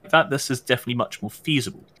like that, this is definitely much more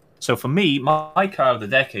feasible. So for me, my car of the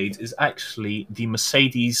decade is actually the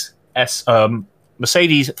Mercedes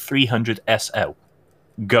 300 SL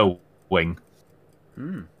Going.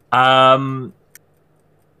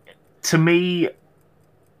 To me,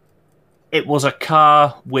 it was a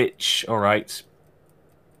car which, all right,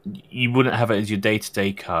 you wouldn't have it as your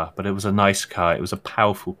day-to-day car, but it was a nice car. It was a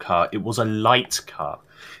powerful car. It was a light car.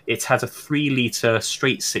 It had a 3-litre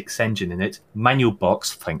straight-six engine in it, manual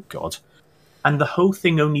box, thank God. And the whole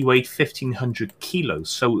thing only weighed 1,500 kilos.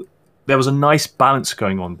 So there was a nice balance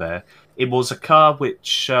going on there. It was a car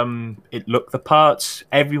which, it looked the part.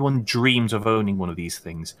 Everyone dreams of owning one of these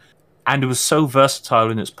things. And it was so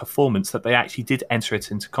versatile in its performance that they actually did enter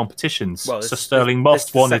it into competitions. Well, Sir Sterling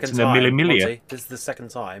Moss won it in a Mille Miglia. This is the second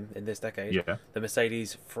time in this decade the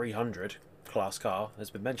Mercedes 300 class car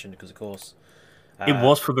has been mentioned, because, of course... it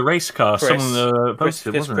was for the race car.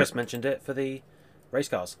 Chris mentioned it for the race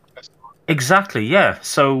cars. Exactly, yeah.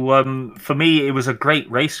 So for me, it was a great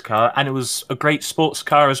race car, and it was a great sports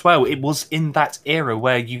car as well. It was in that era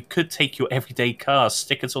where you could take your everyday car,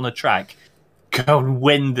 stick it on a track, go and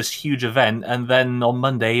win this huge event, and then on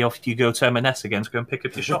Monday off you go to M&S again to go and pick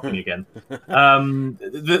up your shopping again.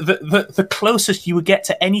 The closest you would get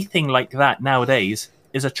to anything like that nowadays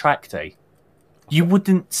is a track day. You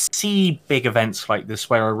wouldn't see big events like this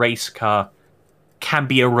where a race car can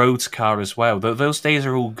be a roads car as well. Those days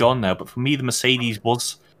are all gone now, but for me the Mercedes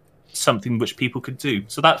was something which people could do.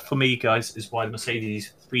 So that, for me, guys, is why the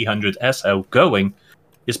Mercedes 300 SL Going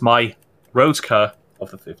is my roads car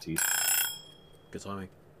of the 50s. Good timing.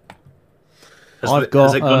 Has it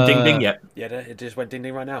gone ding ding yet? Yeah, it just went ding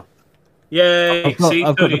ding right now. Yay!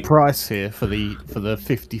 I've got the price here for the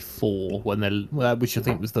 54 which I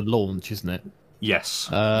think was the launch, isn't it? Yes.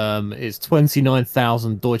 It's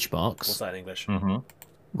 29,000 Deutschmarks. What's that in English? Mm-hmm.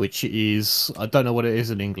 Which is, I don't know what it is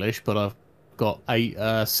in English, but I've got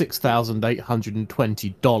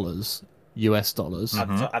 $6,820 US dollars At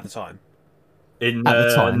the time. In At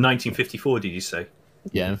the time. 1954, did you say?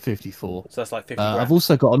 Yeah, in 54. So that's like 50 grand. I've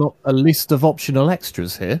also got a list of optional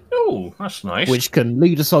extras here, Oh, that's nice. which can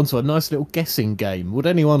lead us on to a nice little guessing game. Would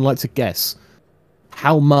anyone like to guess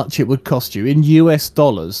how much it would cost you in US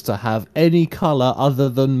dollars to have any color other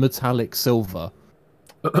than metallic silver?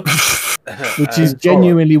 Which is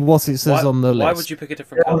genuinely what it says on the list. Why would you pick a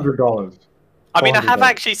different color? $400. I mean, I have $400.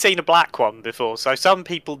 actually seen a black one before, so some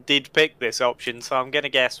people did pick this option, so I'm going to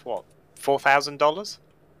guess, what, $4,000?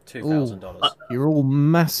 $2,000. You're all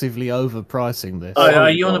massively overpricing this. Are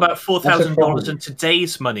you on about $4,000 in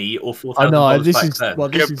today's money, or I know, $4,000 this back is then? well,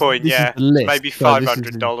 this Good is, point, this yeah. is the list. Maybe So this is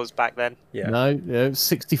 $500 back then. Yeah. No,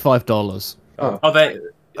 $65. Oh. Are they?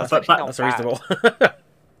 That's but actually not That's bad. reasonable.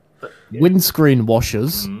 Windscreen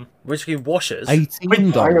washers, Windscreen washers.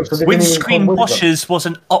 $18. Hang on, so they didn't even Windscreen come with them? washers was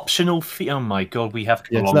an optional fee. Oh my god, we have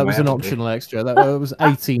to go Yeah, a so long that was way, an haven't we? optional extra. That was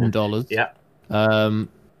 $18. Yeah.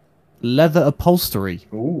 Leather upholstery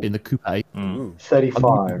Ooh, in the coupe, Ooh.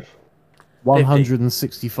 35.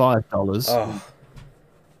 $165. Oh,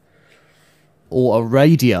 Or a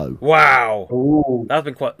radio. wow. Ooh. That's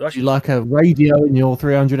been quite. Do you Actually, like a radio in your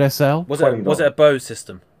 300 SL? was it a Bose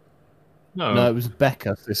system? No, No, it was a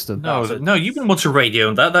Becker system. no, you wouldn't want a radio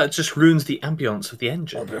on that. That just ruins the ambience of the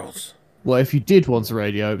engine. Well, if you did want a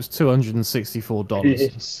radio, it was $264.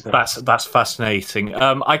 Yes. That's fascinating.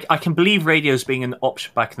 I can believe radios being an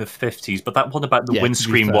option back in the 50s, but that one about the Yeah, to be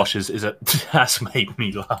windscreen fair. washers has made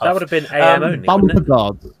me laugh. That would have been AM only, Bumper wouldn't it?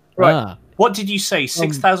 guards. Right. Ah, What did you say?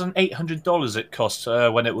 $6,800 it cost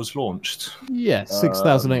when it was launched. yeah,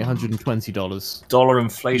 $6,820. Dollar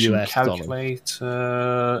inflation US dollar.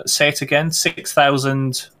 calculator. Say it again.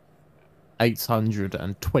 6,000.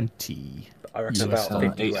 820. I reckon US about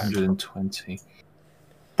 50 grand. 820.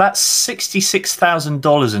 That's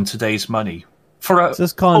 $66,000 in today's money. For a So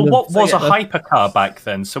it's kind of- what was so a yeah, hypercar back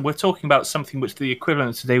then? So we're talking about something which the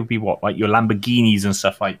equivalent today would be what, like your Lamborghinis and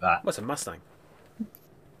stuff like that. What's a Mustang?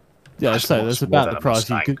 Yeah, That's so more- that's more about than the a price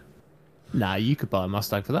you Mustang. could. Nah, you could buy a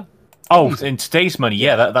Mustang for that. Oh, in today's money,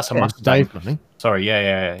 yeah, that's a Yeah, Mustang. Dave money. Sorry,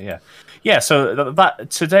 yeah. Yeah, so that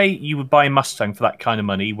today you would buy a Mustang for that kind of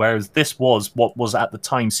money, whereas this was what was at the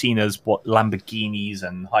time seen as what Lamborghinis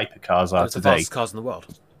and hypercars are It's the today. fastest cars in the world.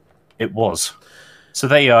 It was. So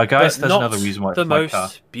there you are, guys. But There's not another reason why the it's my most car.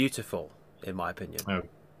 beautiful, in my opinion. Oh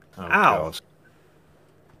Ow. God.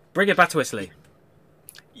 Bring it back to Italy.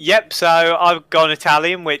 Yep, so I've gone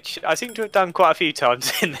Italian, which I seem to have done quite a few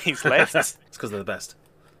times in these lists. It's because they're the best.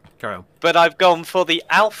 Carry on. But I've gone for the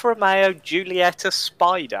Alfa Romeo Giulietta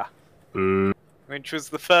Spider, which was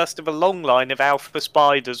the first of a long line of Alfa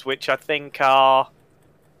Spiders, which I think are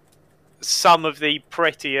some of the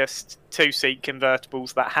prettiest two-seat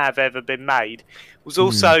convertibles that have ever been made. Was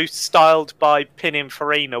also styled by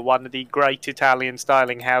Pininfarina, one of the great Italian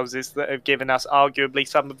styling houses that have given us arguably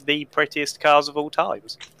some of the prettiest cars of all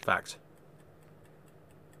times. Fact.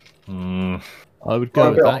 Mm. I would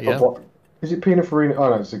go with that, yeah. Is it Pininfarina? Oh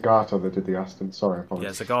no, it's Zagato that did the Aston. Sorry, I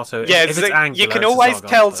apologize. Yeah, Zagato. Yeah, if it's angular, you can it's a always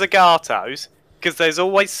tell Zagato. Zagatos because there's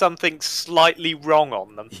always something slightly wrong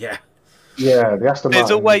on them. Yeah. Yeah, the Aston There's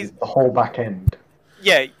Martin, always- the whole back end.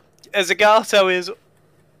 Yeah, a Zagato is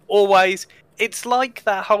always... It's like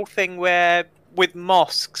that whole thing where, with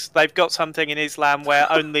mosques, they've got something in Islam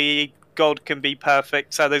where only God can be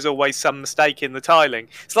perfect, so there's always some mistake in the tiling.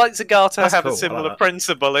 It's like Zagato That's have cool, I a like similar that.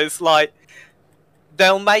 principle. It's like,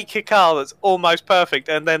 they'll make a car that's almost perfect,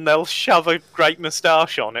 and then they'll shove a great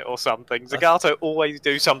moustache on it or something. Zagato always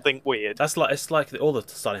do something weird. It's like all the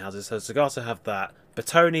styling houses. So Zagato have that.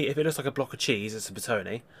 Bertoni, if it looks like a block of cheese, it's a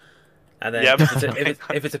Bertoni. And then Yep.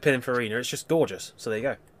 if it's a Pininfarina, it's just gorgeous. So there you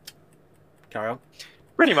go. Carry on.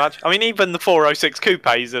 Pretty much. I mean, even the 406 Coupe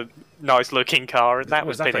is a nice looking car, and that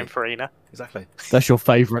was Exactly. Pininfarina. Exactly. That's your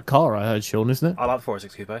favourite car, I heard, Sean, isn't it? I like the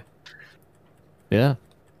 406 Coupe. Yeah.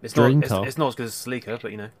 It's Dream not. car. It's not as good as Celica,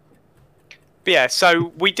 but you know. But yeah,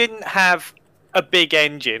 so we didn't have a big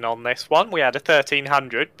engine on this one. We had a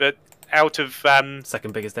 1300, but out of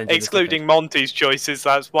Second biggest engine. this excluding Monty's choices,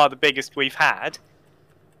 that's one of the biggest we've had.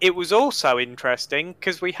 It was also interesting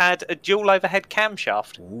because we had a dual overhead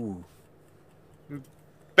camshaft. decade. Ooh.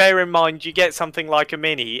 Bear in mind, you get something like a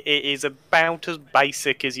Mini, it is about as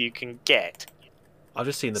basic as you can get. I've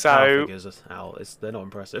just seen the So- power figures, Al. They're not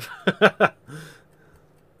impressive.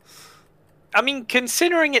 I mean,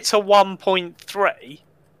 considering it's a 1.3,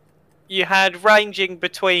 you had ranging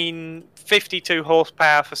between 52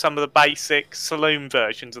 horsepower for some of the basic saloon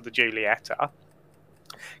versions of the Giulietta.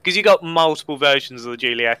 Because you got multiple versions of the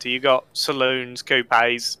Giulietta. You got saloons,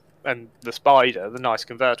 coupes, and the Spider, the nice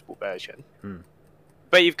convertible version. Hmm.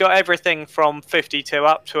 But you've got everything from 52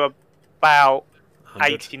 up to about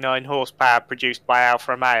 100. 89 horsepower produced by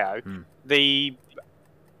Alfa Romeo. Hmm. The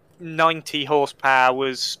 90 horsepower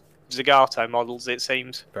was Zagato models, it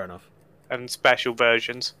seems, Fair enough. and special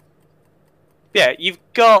versions. Yeah, you've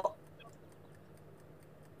got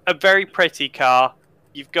a very pretty car.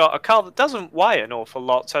 You've got a car that doesn't weigh an awful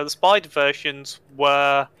lot. So the Spider versions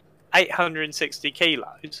were 860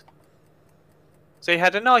 kilos. So you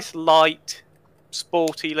had a nice light,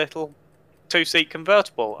 sporty little two-seat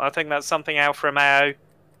convertible. I think that's something Alfa Romeo,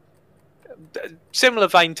 similar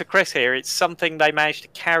vein to Chris here, it's something they managed to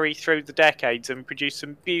carry through the decades and produce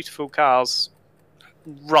some beautiful cars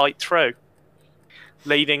right through,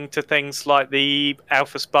 leading to things like the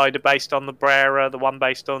Alfa Spider based on the Brera, the one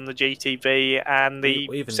based on the GTV, and the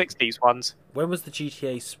Even- 60s ones. When was the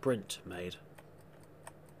GTA Sprint made?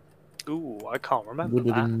 Ooh, I can't remember Would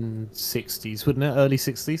have that. been 60s, wouldn't it? Early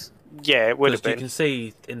 60s? Yeah, it would have Because you been. can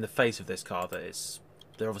see in the face of this car that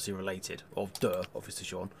they're obviously related. Or duh, obviously,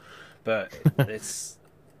 Sean. But it's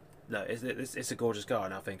a gorgeous car,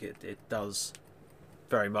 and I think it does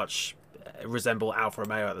very much resemble Alfa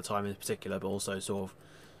Romeo at the time in particular, but also sort of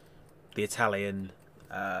the Italian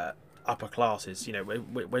upper classes. You know,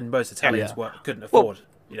 when most Italians Yeah. couldn't afford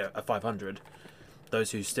a 500,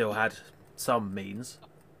 those who still had some means,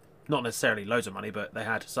 not necessarily loads of money, but they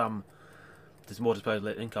had some there's more disposable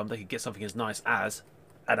income, they could get something as nice as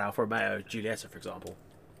an Alfa Romeo Giulietta, for example.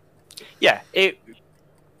 Yeah, it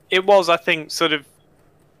was, I think, sort of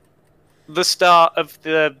the start of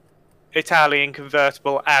the Italian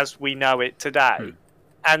convertible as we know it today,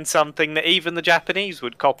 and something that even the Japanese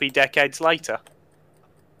would copy decades later.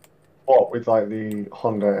 What, with like the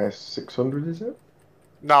Honda S600, is it?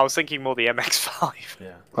 No, I was thinking more the MX-5.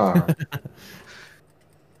 Yeah. Ah,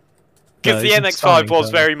 Because No, the it's MX-5 exciting,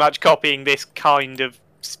 was though. very much copying this kind of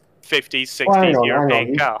 50s, 60s Well, hang on,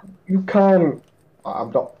 European car. You can't.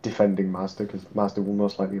 I'm not defending Mazda because Mazda will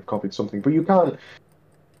most likely have copied something, but you can't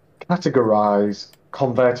categorize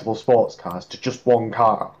convertible sports cars to just one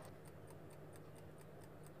car.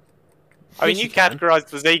 I mean, Yes, you can. categorise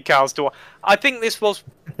the Z cars to. I think this was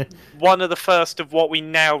one of the first of what we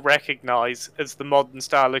now recognise as the modern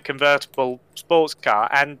style of convertible sports car,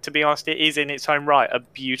 and to be honest, it is in its own right a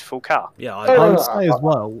beautiful car. Yeah, Oh, I no, would no, say as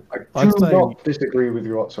well. I I'd do say not disagree with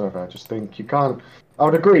you whatsoever. I just think you can't. I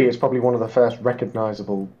would agree it's probably one of the first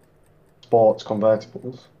recognisable sports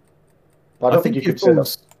convertibles. But I don't think you could say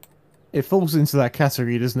that. it falls into that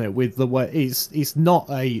category, doesn't it? With the way it's not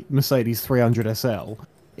a Mercedes 300 SL.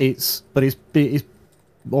 It's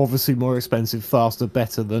obviously more expensive, faster,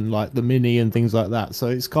 better than like the Mini and things like that. So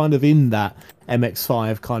it's kind of in that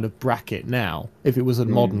MX-5 kind of bracket now. If it was a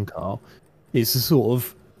modern car, it's a sort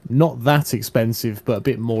of not that expensive, but a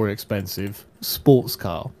bit more expensive sports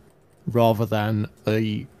car, rather than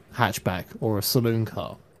a hatchback or a saloon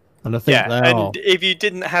car. And I think Yeah, they and are. if you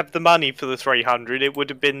didn't have the money for the 300, it would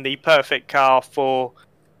have been the perfect car for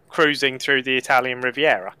cruising through the Italian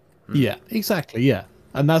Riviera. Yeah, exactly. Yeah,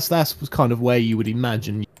 and that's kind of where you would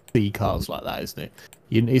imagine you see cars like that, isn't it?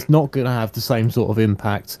 It's not going to have the same sort of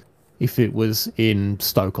impact if it was in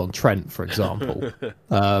Stoke-on-Trent, for example,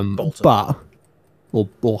 but or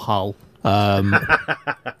Hull.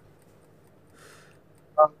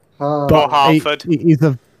 Or But Hartford. it is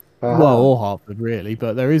a Ah. well, or Hartford really,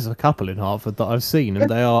 but there is a couple in Hartford that I've seen, and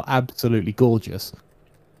they are absolutely gorgeous.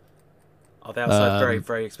 Are they outside very, Um,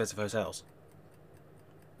 very expensive hotels?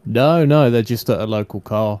 No, they're just at a local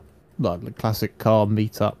car, like the classic car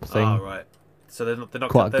meet-up thing. Oh, right. So they're not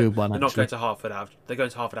Quite a they're, good one, they're not actually. going to Hartford they're going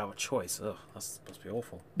to Hartford out of choice. Ugh, that's supposed to be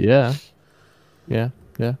awful. Yeah.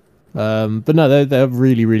 But no, they're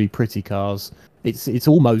really, really pretty cars. It's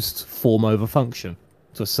almost form over function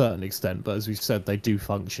to a certain extent, but as we said, they do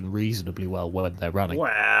function reasonably well when they're running.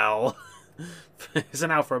 Well, it's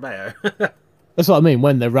an Alfa Romeo. That's what I mean,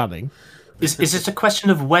 when they're running. Is it a question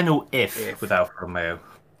of when or if, If. with Alfa Romeo?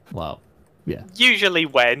 Well, yeah. Usually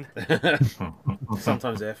when.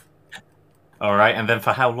 Sometimes if. All right, and then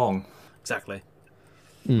for how long? Exactly.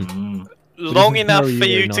 Mm. Long a enough very, for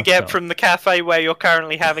you very to nice get car. from the cafe where you're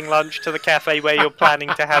currently having lunch to the cafe where you're planning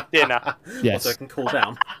to have dinner. Yes. So it can cool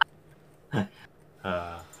down.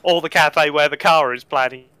 Or the cafe where the car is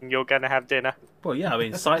planning you're going to have dinner. Well, yeah, I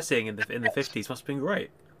mean, sightseeing in the 50s must have been great.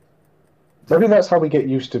 Maybe that's how we get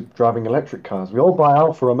used to driving electric cars. We all buy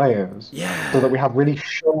Alfa Romeos Yeah. so that we have really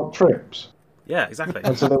short trips, Yeah, exactly.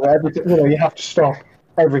 and so that you have to stop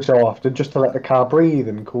every so often just to let the car breathe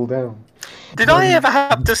and cool down. Did I ever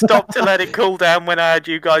have to stop to let it cool down when I had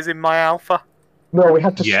you guys in my Alpha? No, we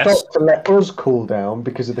had to Yes. stop to let us cool down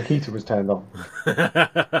because the heater was turned on.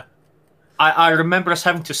 I remember us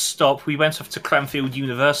having to stop. We went off to Cranfield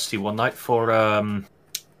University one night for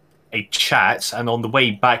a chat, and on the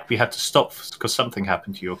way back we had to stop because something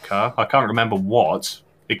happened to your car. I can't remember what.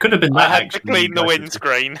 It could have been I that, had to actually, clean you the guys-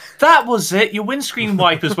 windscreen. That was it. Your windscreen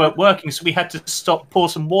wipers weren't working, so we had to stop, pour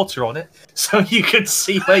some water on it, so you could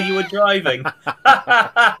see where you were driving.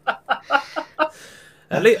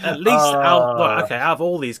 At least, out of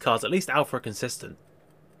all these cars, at least Alfa are consistent.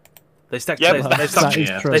 They stuck to, Yep, they stuck, that is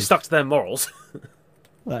yeah. true. they stuck to their morals.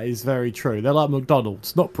 That is very true. They're like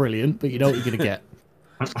McDonald's. Not brilliant, but you know what you're going to get.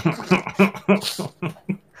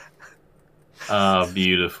 Ah,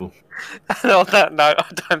 beautiful. And on that note, I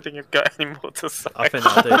don't think I've got any more to say. I think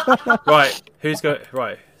that'll do. Right,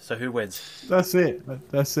 right. So who wins? That's it.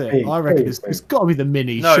 That's it. Hey, I reckon hey, it's got to be the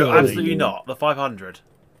Mini, No, surely. absolutely not. The 500.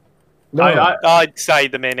 No, I'd say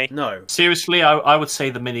the Mini. No. Seriously, I would say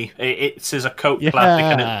the Mini. It is a coat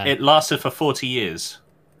plastic, and it lasted for 40 years.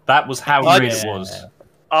 That was how I'd- good it was.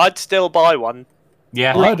 I'd still buy one.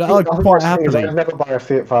 Yeah, I'd I think quite what's funny is happily. I'd never buy a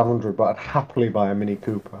Fiat 500, but I'd happily buy a Mini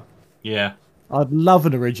Cooper. yeah. I'd love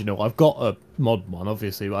an original. I've got a mod one,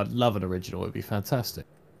 obviously, but I'd love an original. It'd be fantastic.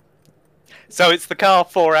 So it's the car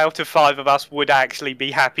 4 out of 5 of us would actually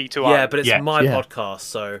be happy to own. Yeah, but it's Yeah. my Yeah. podcast,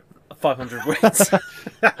 so 500 wins.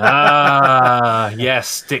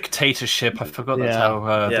 Yes, dictatorship. I forgot that's Yeah.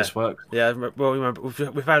 how Yeah. this works. Yeah, well, remember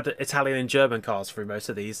we've had Italian and German cars through most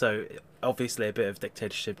of these, so obviously a bit of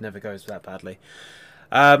dictatorship never goes that badly.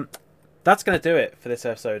 That's going to do it for this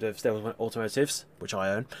episode of Still Automotives, which I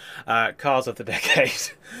own. Cars of the Decade.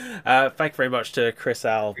 Thank you very much to Chris,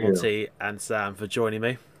 Al, Monty, and Sam for joining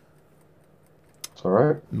me. It's all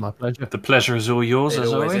right. My pleasure. The pleasure is all yours, It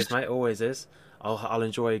as always always. is, mate. Always is. I'll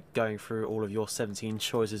enjoy going through all of your 17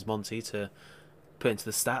 choices, Monty, to put into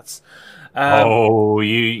the stats.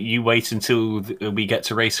 You wait until we get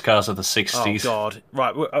to race cars of the Oh 60s. God!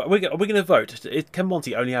 Right, are we going to vote? Can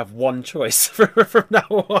Monty only have one choice from now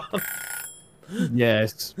on?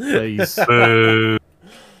 Yes, please. Boo.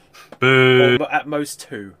 Boo. Or at most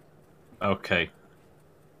two, Okay.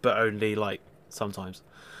 but only like sometimes.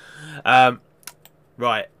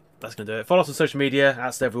 Right, that's going to do it. Follow us on social media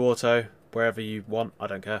at Stevie Auto, wherever you want. I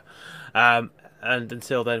don't care. And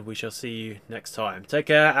until then, we shall see you next time. Take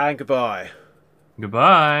care and goodbye.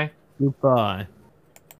 Goodbye. Goodbye.